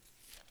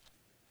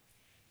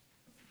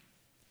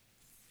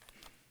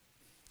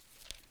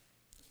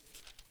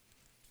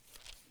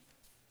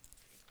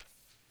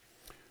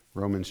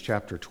 Romans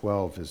chapter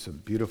 12 is a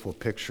beautiful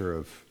picture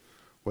of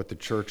what the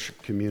church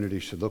community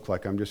should look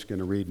like. I'm just going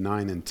to read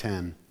 9 and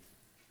 10.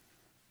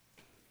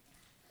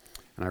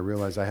 And I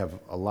realize I have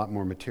a lot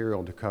more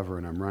material to cover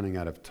and I'm running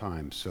out of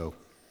time. So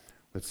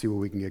let's see what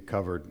we can get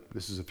covered.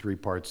 This is a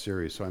 3-part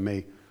series, so I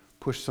may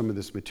push some of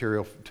this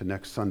material to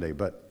next Sunday.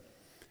 But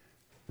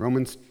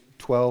Romans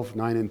 12,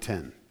 9 and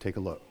 10. Take a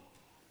look.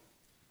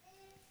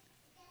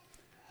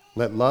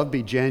 Let love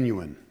be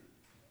genuine.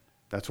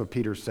 That's what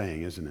Peter's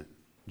saying, isn't it?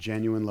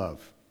 Genuine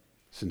love,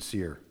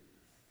 sincere.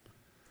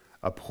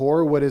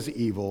 Abhor what is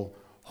evil,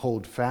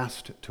 hold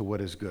fast to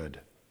what is good.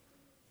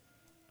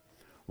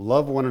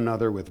 Love one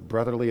another with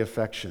brotherly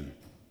affection.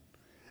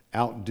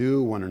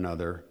 Outdo one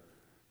another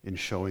in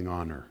showing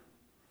honor.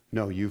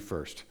 No, you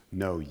first.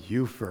 No,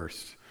 you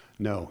first.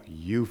 No,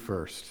 you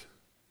first.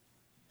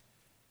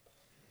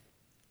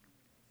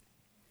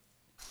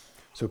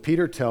 So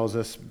Peter tells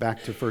us,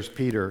 back to 1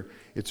 Peter,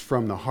 it's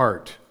from the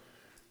heart.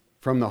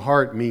 From the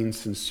heart means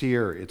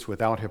sincere. It's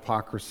without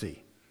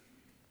hypocrisy.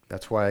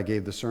 That's why I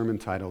gave the sermon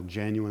title,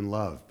 Genuine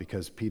Love,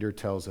 because Peter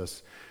tells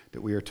us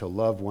that we are to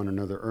love one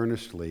another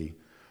earnestly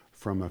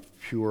from a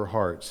pure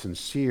heart,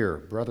 sincere,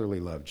 brotherly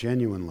love,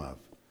 genuine love.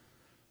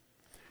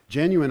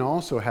 Genuine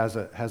also has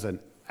an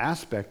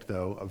aspect,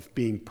 though, of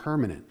being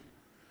permanent.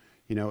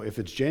 You know, if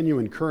it's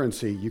genuine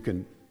currency, you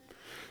can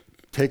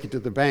take it to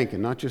the bank,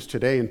 and not just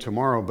today and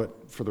tomorrow,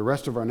 but for the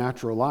rest of our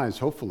natural lives,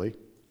 hopefully.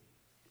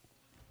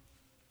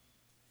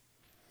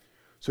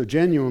 So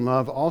genuine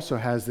love also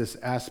has this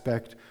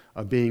aspect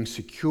of being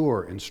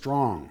secure and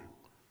strong,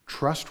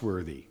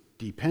 trustworthy,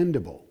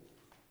 dependable,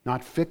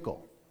 not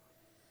fickle.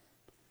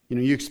 You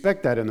know, you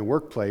expect that in the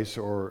workplace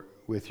or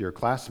with your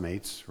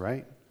classmates,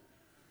 right?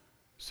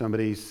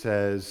 Somebody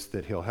says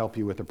that he'll help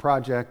you with a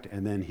project,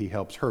 and then he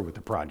helps her with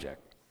the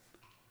project.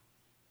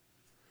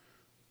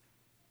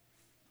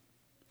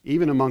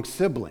 Even amongst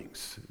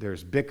siblings,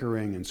 there's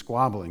bickering and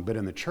squabbling. But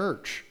in the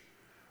church,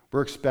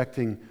 we're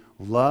expecting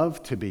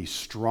love to be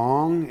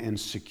strong and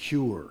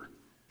secure.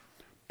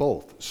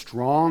 Both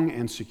strong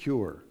and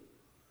secure,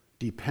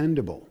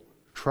 dependable,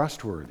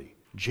 trustworthy,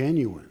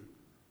 genuine.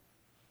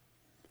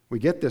 We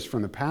get this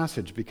from the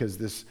passage because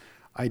this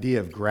idea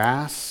of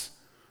grass,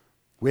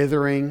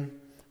 withering,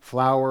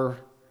 flower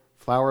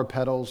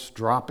petals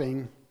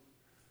dropping,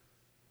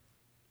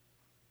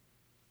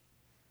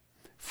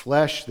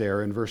 flesh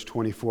there in verse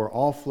 24,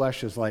 all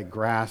flesh is like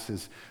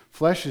grass.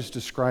 Flesh is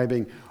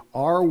describing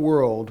our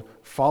world,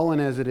 fallen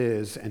as it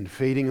is and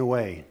fading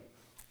away.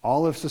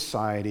 All of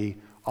society,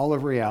 all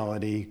of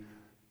reality,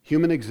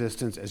 human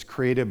existence as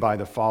created by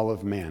the fall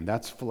of man.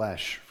 That's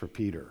flesh for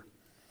Peter.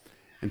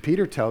 And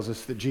Peter tells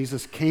us that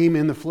Jesus came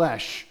in the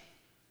flesh.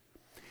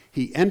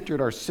 He entered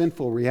our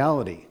sinful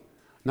reality,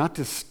 not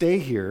to stay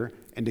here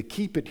and to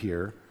keep it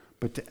here,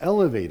 but to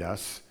elevate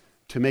us,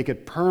 to make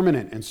it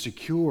permanent and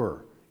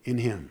secure in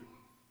him.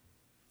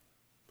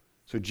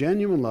 So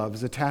genuine love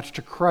is attached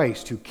to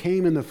Christ, who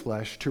came in the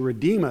flesh to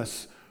redeem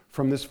us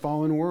from this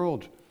fallen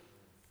world.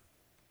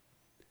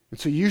 And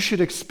so you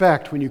should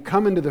expect when you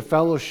come into the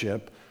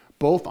fellowship,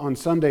 both on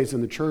Sundays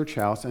in the church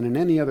house and in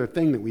any other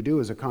thing that we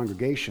do as a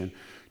congregation,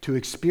 to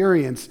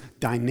experience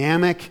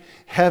dynamic,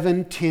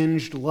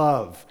 heaven-tinged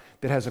love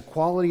that has a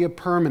quality of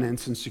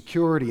permanence and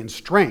security and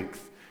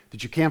strength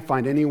that you can't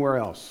find anywhere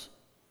else.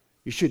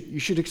 You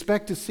should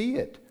expect to see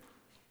it.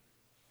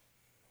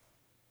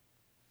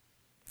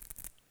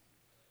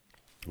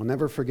 I'll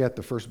never forget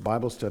the first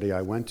Bible study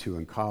I went to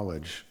in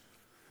college.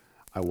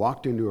 I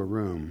walked into a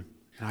room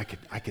and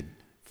I could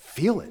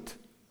feel it.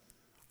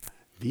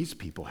 These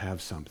people have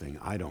something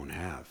I don't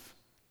have.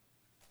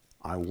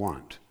 I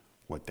want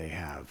what they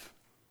have.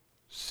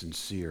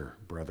 Sincere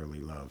brotherly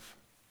love.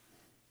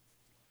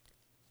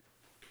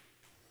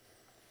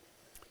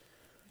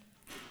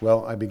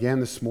 Well, I began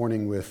this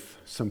morning with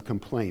some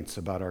complaints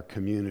about our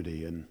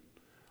community, and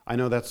I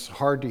know that's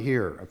hard to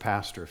hear, a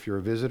pastor. If you're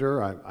a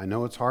visitor, I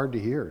know it's hard to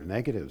hear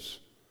negatives.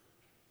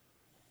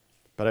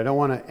 But I don't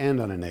want to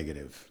end on a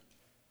negative.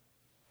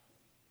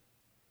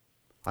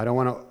 I don't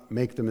want to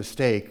make the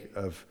mistake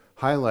of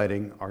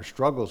highlighting our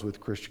struggles with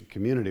Christian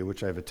community,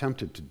 which I've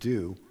attempted to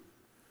do,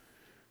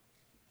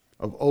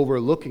 of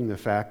overlooking the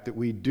fact that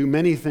we do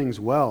many things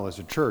well as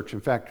a church.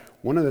 In fact,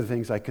 one of the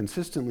things I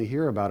consistently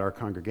hear about our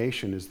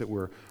congregation is that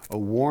we're a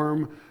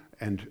warm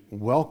and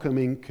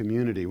welcoming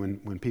community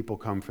when people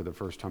come for the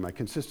first time. I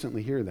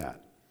consistently hear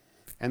that.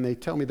 And they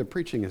tell me the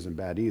preaching isn't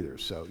bad either,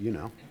 so, you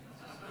know.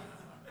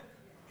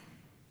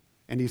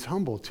 And he's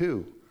humble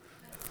too.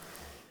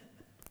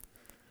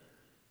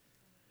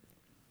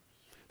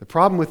 The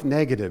problem with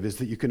negative is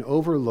that you can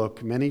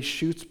overlook many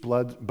shoots,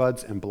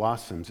 buds, and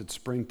blossoms at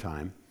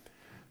springtime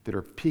that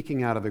are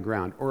peeking out of the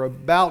ground or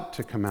about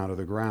to come out of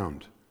the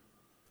ground.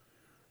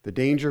 The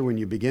danger when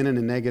you begin in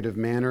a negative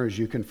manner is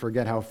you can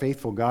forget how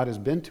faithful God has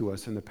been to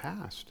us in the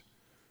past.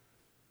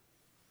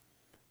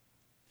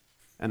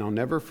 And I'll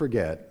never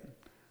forget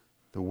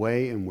the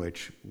way in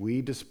which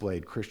we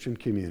displayed Christian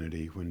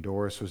community when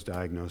Doris was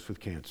diagnosed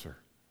with cancer.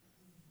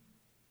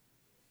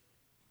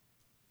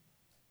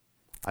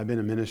 I've been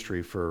in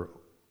ministry for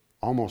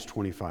almost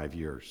 25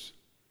 years.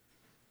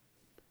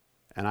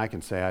 And I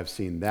can say I've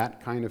seen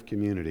that kind of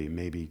community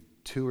maybe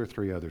 2 or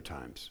 3 other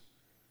times.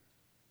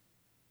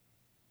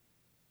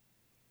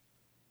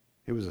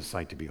 It was a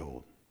sight to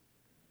behold.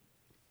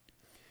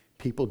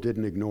 People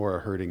didn't ignore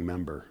a hurting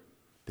member.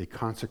 They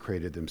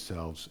consecrated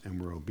themselves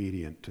and were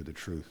obedient to the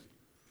truth.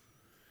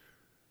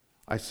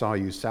 I saw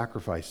you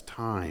sacrifice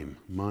time,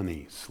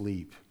 money,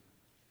 sleep,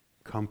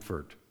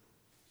 comfort.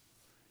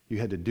 You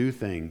had to do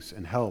things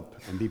and help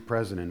and be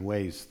present in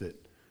ways that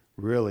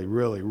really,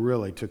 really,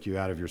 really took you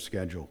out of your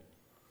schedule.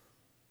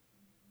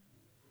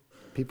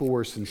 People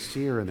were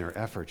sincere in their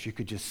efforts. You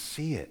could just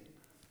see it.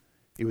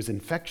 It was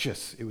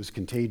infectious. It was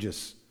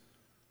contagious.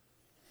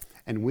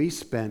 And we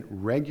spent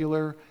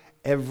regular,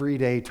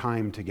 everyday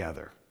time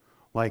together.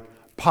 Like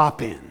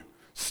pop in,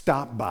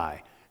 stop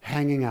by,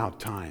 hanging out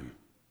time.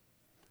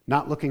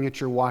 Not looking at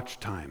your watch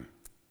time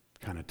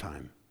kind of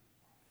time.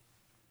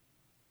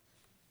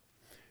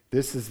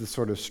 This is the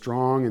sort of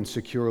strong and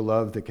secure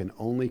love that can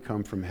only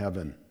come from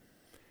heaven.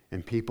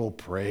 And people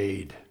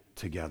prayed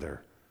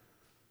together.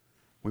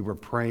 We were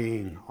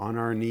praying on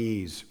our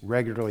knees,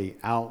 regularly,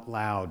 out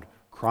loud,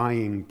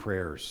 crying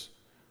prayers.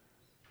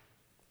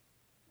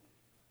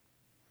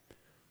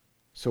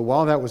 So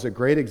while that was a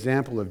great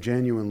example of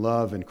genuine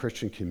love and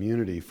Christian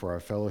community for our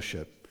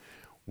fellowship,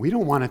 we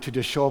don't want it to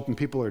just show up when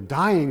people are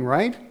dying,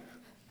 right?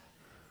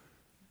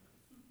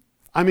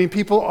 I mean,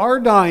 people are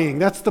dying.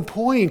 That's the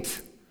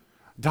point.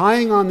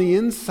 Dying on the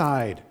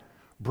inside,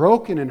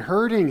 broken and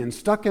hurting and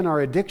stuck in our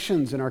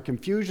addictions and our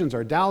confusions,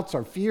 our doubts,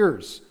 our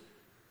fears,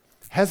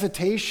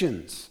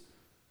 hesitations.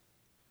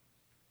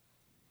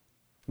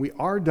 We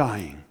are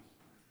dying,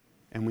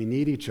 and we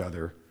need each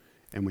other,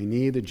 And we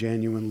need the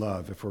genuine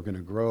love if we're going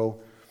to grow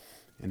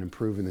and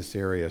improve in this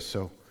area.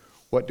 So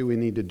what do we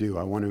need to do?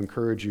 I want to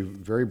encourage you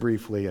very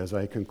briefly as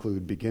I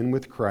conclude. Begin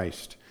with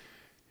Christ.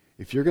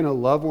 If you're going to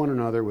love one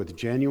another with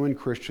genuine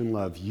Christian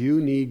love,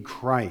 you need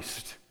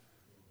Christ.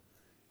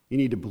 You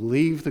need to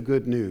believe the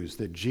good news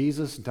that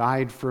Jesus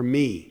died for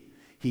me.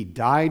 He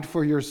died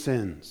for your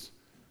sins.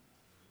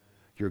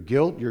 Your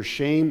guilt, your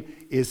shame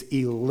is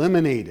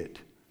eliminated.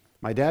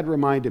 My dad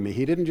reminded me,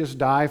 he didn't just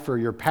die for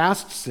your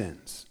past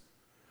sins.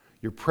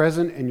 Your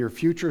present and your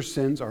future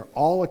sins are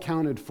all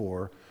accounted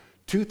for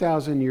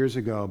 2,000 years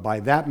ago by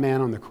that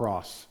man on the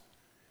cross.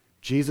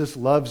 Jesus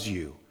loves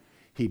you.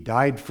 He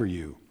died for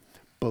you.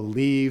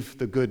 Believe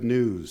the good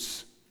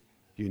news.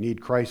 You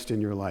need Christ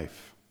in your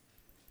life.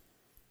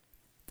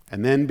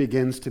 And then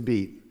begins to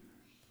beat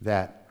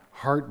that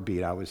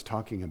heartbeat I was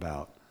talking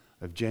about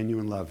of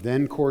genuine love.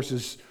 Then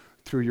courses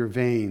through your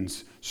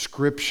veins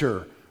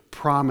scripture,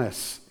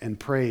 promise, and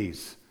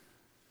praise.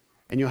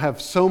 And you'll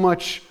have so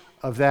much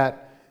of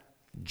that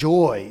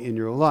joy in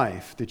your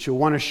life that you'll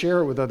want to share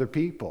it with other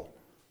people.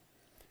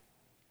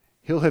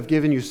 He'll have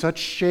given you such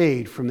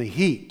shade from the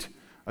heat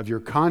of your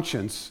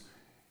conscience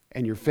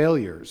and your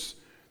failures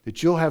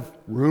that you'll have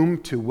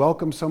room to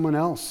welcome someone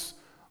else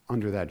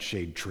under that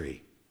shade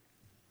tree.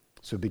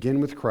 So begin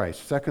with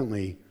Christ.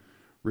 Secondly,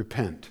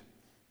 repent.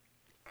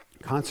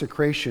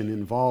 Consecration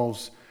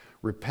involves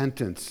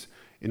repentance.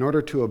 In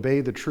order to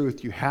obey the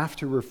truth, you have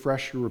to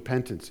refresh your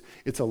repentance.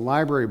 It's a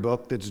library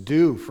book that's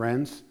due,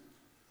 friends.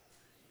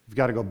 You've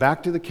got to go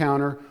back to the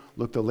counter,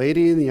 look the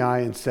lady in the eye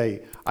and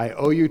say, I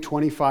owe you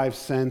 25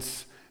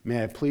 cents.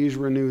 May I please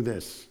renew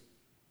this?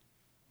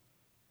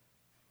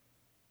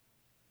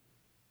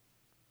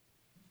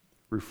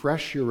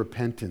 Refresh your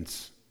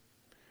repentance.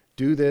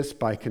 Do this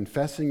by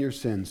confessing your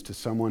sins to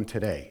someone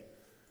today.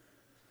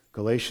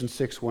 Galatians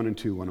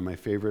 6:1-2, one of my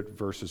favorite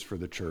verses for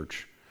the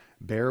church.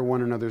 Bear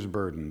one another's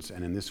burdens,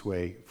 and in this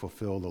way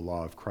fulfill the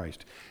law of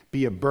Christ.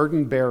 Be a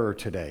burden bearer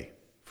today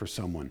for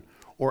someone,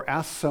 or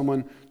ask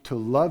someone to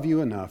love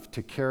you enough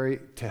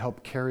to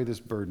help carry this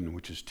burden,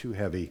 which is too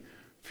heavy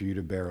for you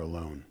to bear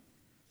alone.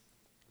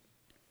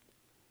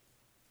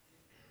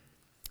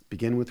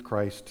 Begin with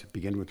Christ,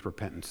 begin with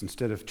repentance.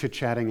 Instead of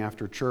chit-chatting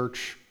after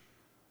church,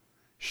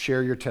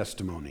 share your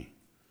testimony,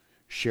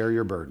 share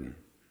your burden.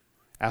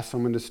 Ask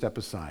someone to step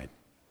aside.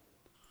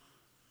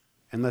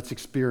 And let's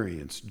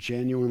experience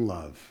genuine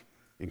love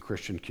in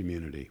Christian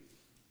community.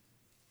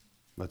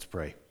 Let's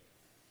pray.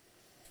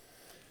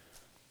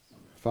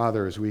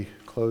 Father, as we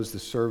close the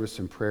service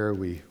in prayer,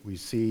 we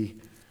see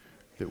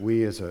that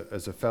we as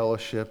a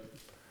fellowship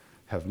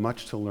have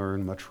much to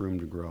learn, much room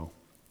to grow.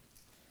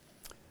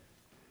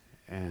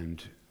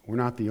 And we're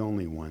not the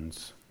only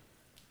ones.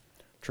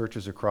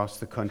 Churches across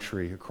the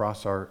country,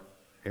 across our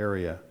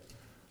area,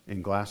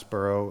 in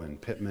Glassboro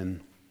and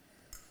Pittman,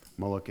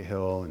 Mullica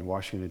Hill and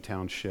Washington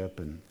Township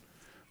and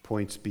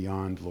points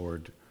beyond,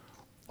 Lord,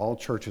 all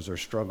churches are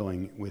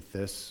struggling with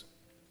this.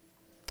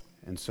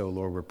 And so,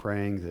 Lord, we're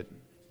praying that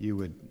you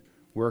would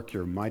work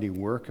your mighty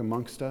work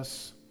amongst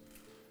us.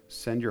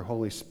 Send your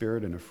Holy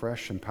Spirit in a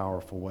fresh and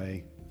powerful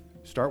way.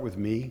 Start with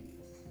me.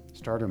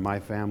 Start in my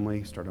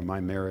family. Start in my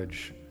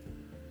marriage.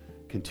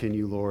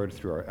 Continue, Lord,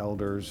 through our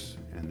elders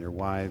and their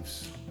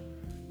wives,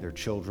 their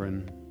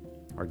children,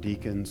 our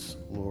deacons,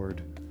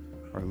 Lord,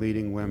 our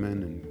leading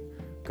women and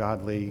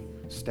godly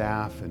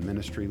staff and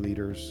ministry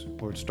leaders.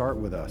 Lord, start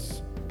with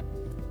us.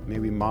 May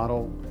we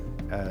model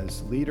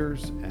as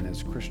leaders and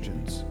as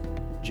Christians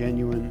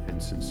genuine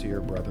and sincere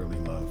brotherly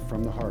love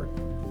from the heart,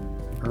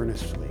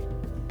 earnestly.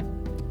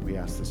 We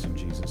ask this in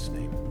Jesus'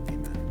 name.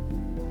 Amen.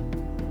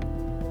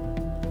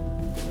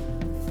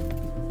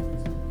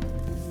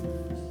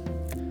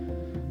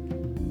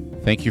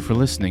 Thank you for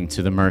listening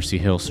to the Mercy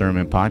Hill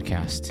Sermon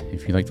Podcast.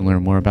 If you'd like to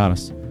learn more about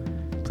us,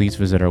 please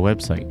visit our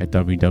website at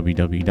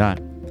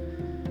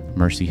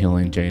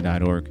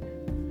www.mercyhillnj.org.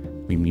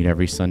 We meet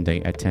every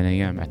Sunday at 10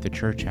 a.m. at the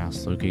church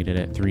house located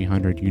at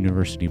 300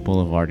 University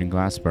Boulevard in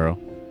Glassboro,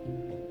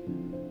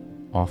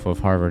 off of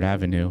Harvard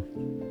Avenue,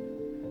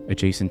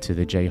 adjacent to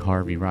the J.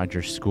 Harvey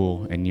Rogers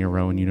School and near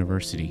Rowan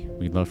University.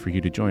 We'd love for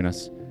you to join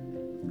us.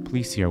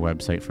 Please see our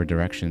website for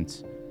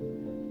directions.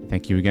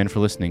 Thank you again for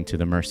listening to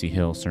the Mercy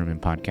Hill Sermon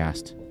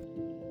Podcast.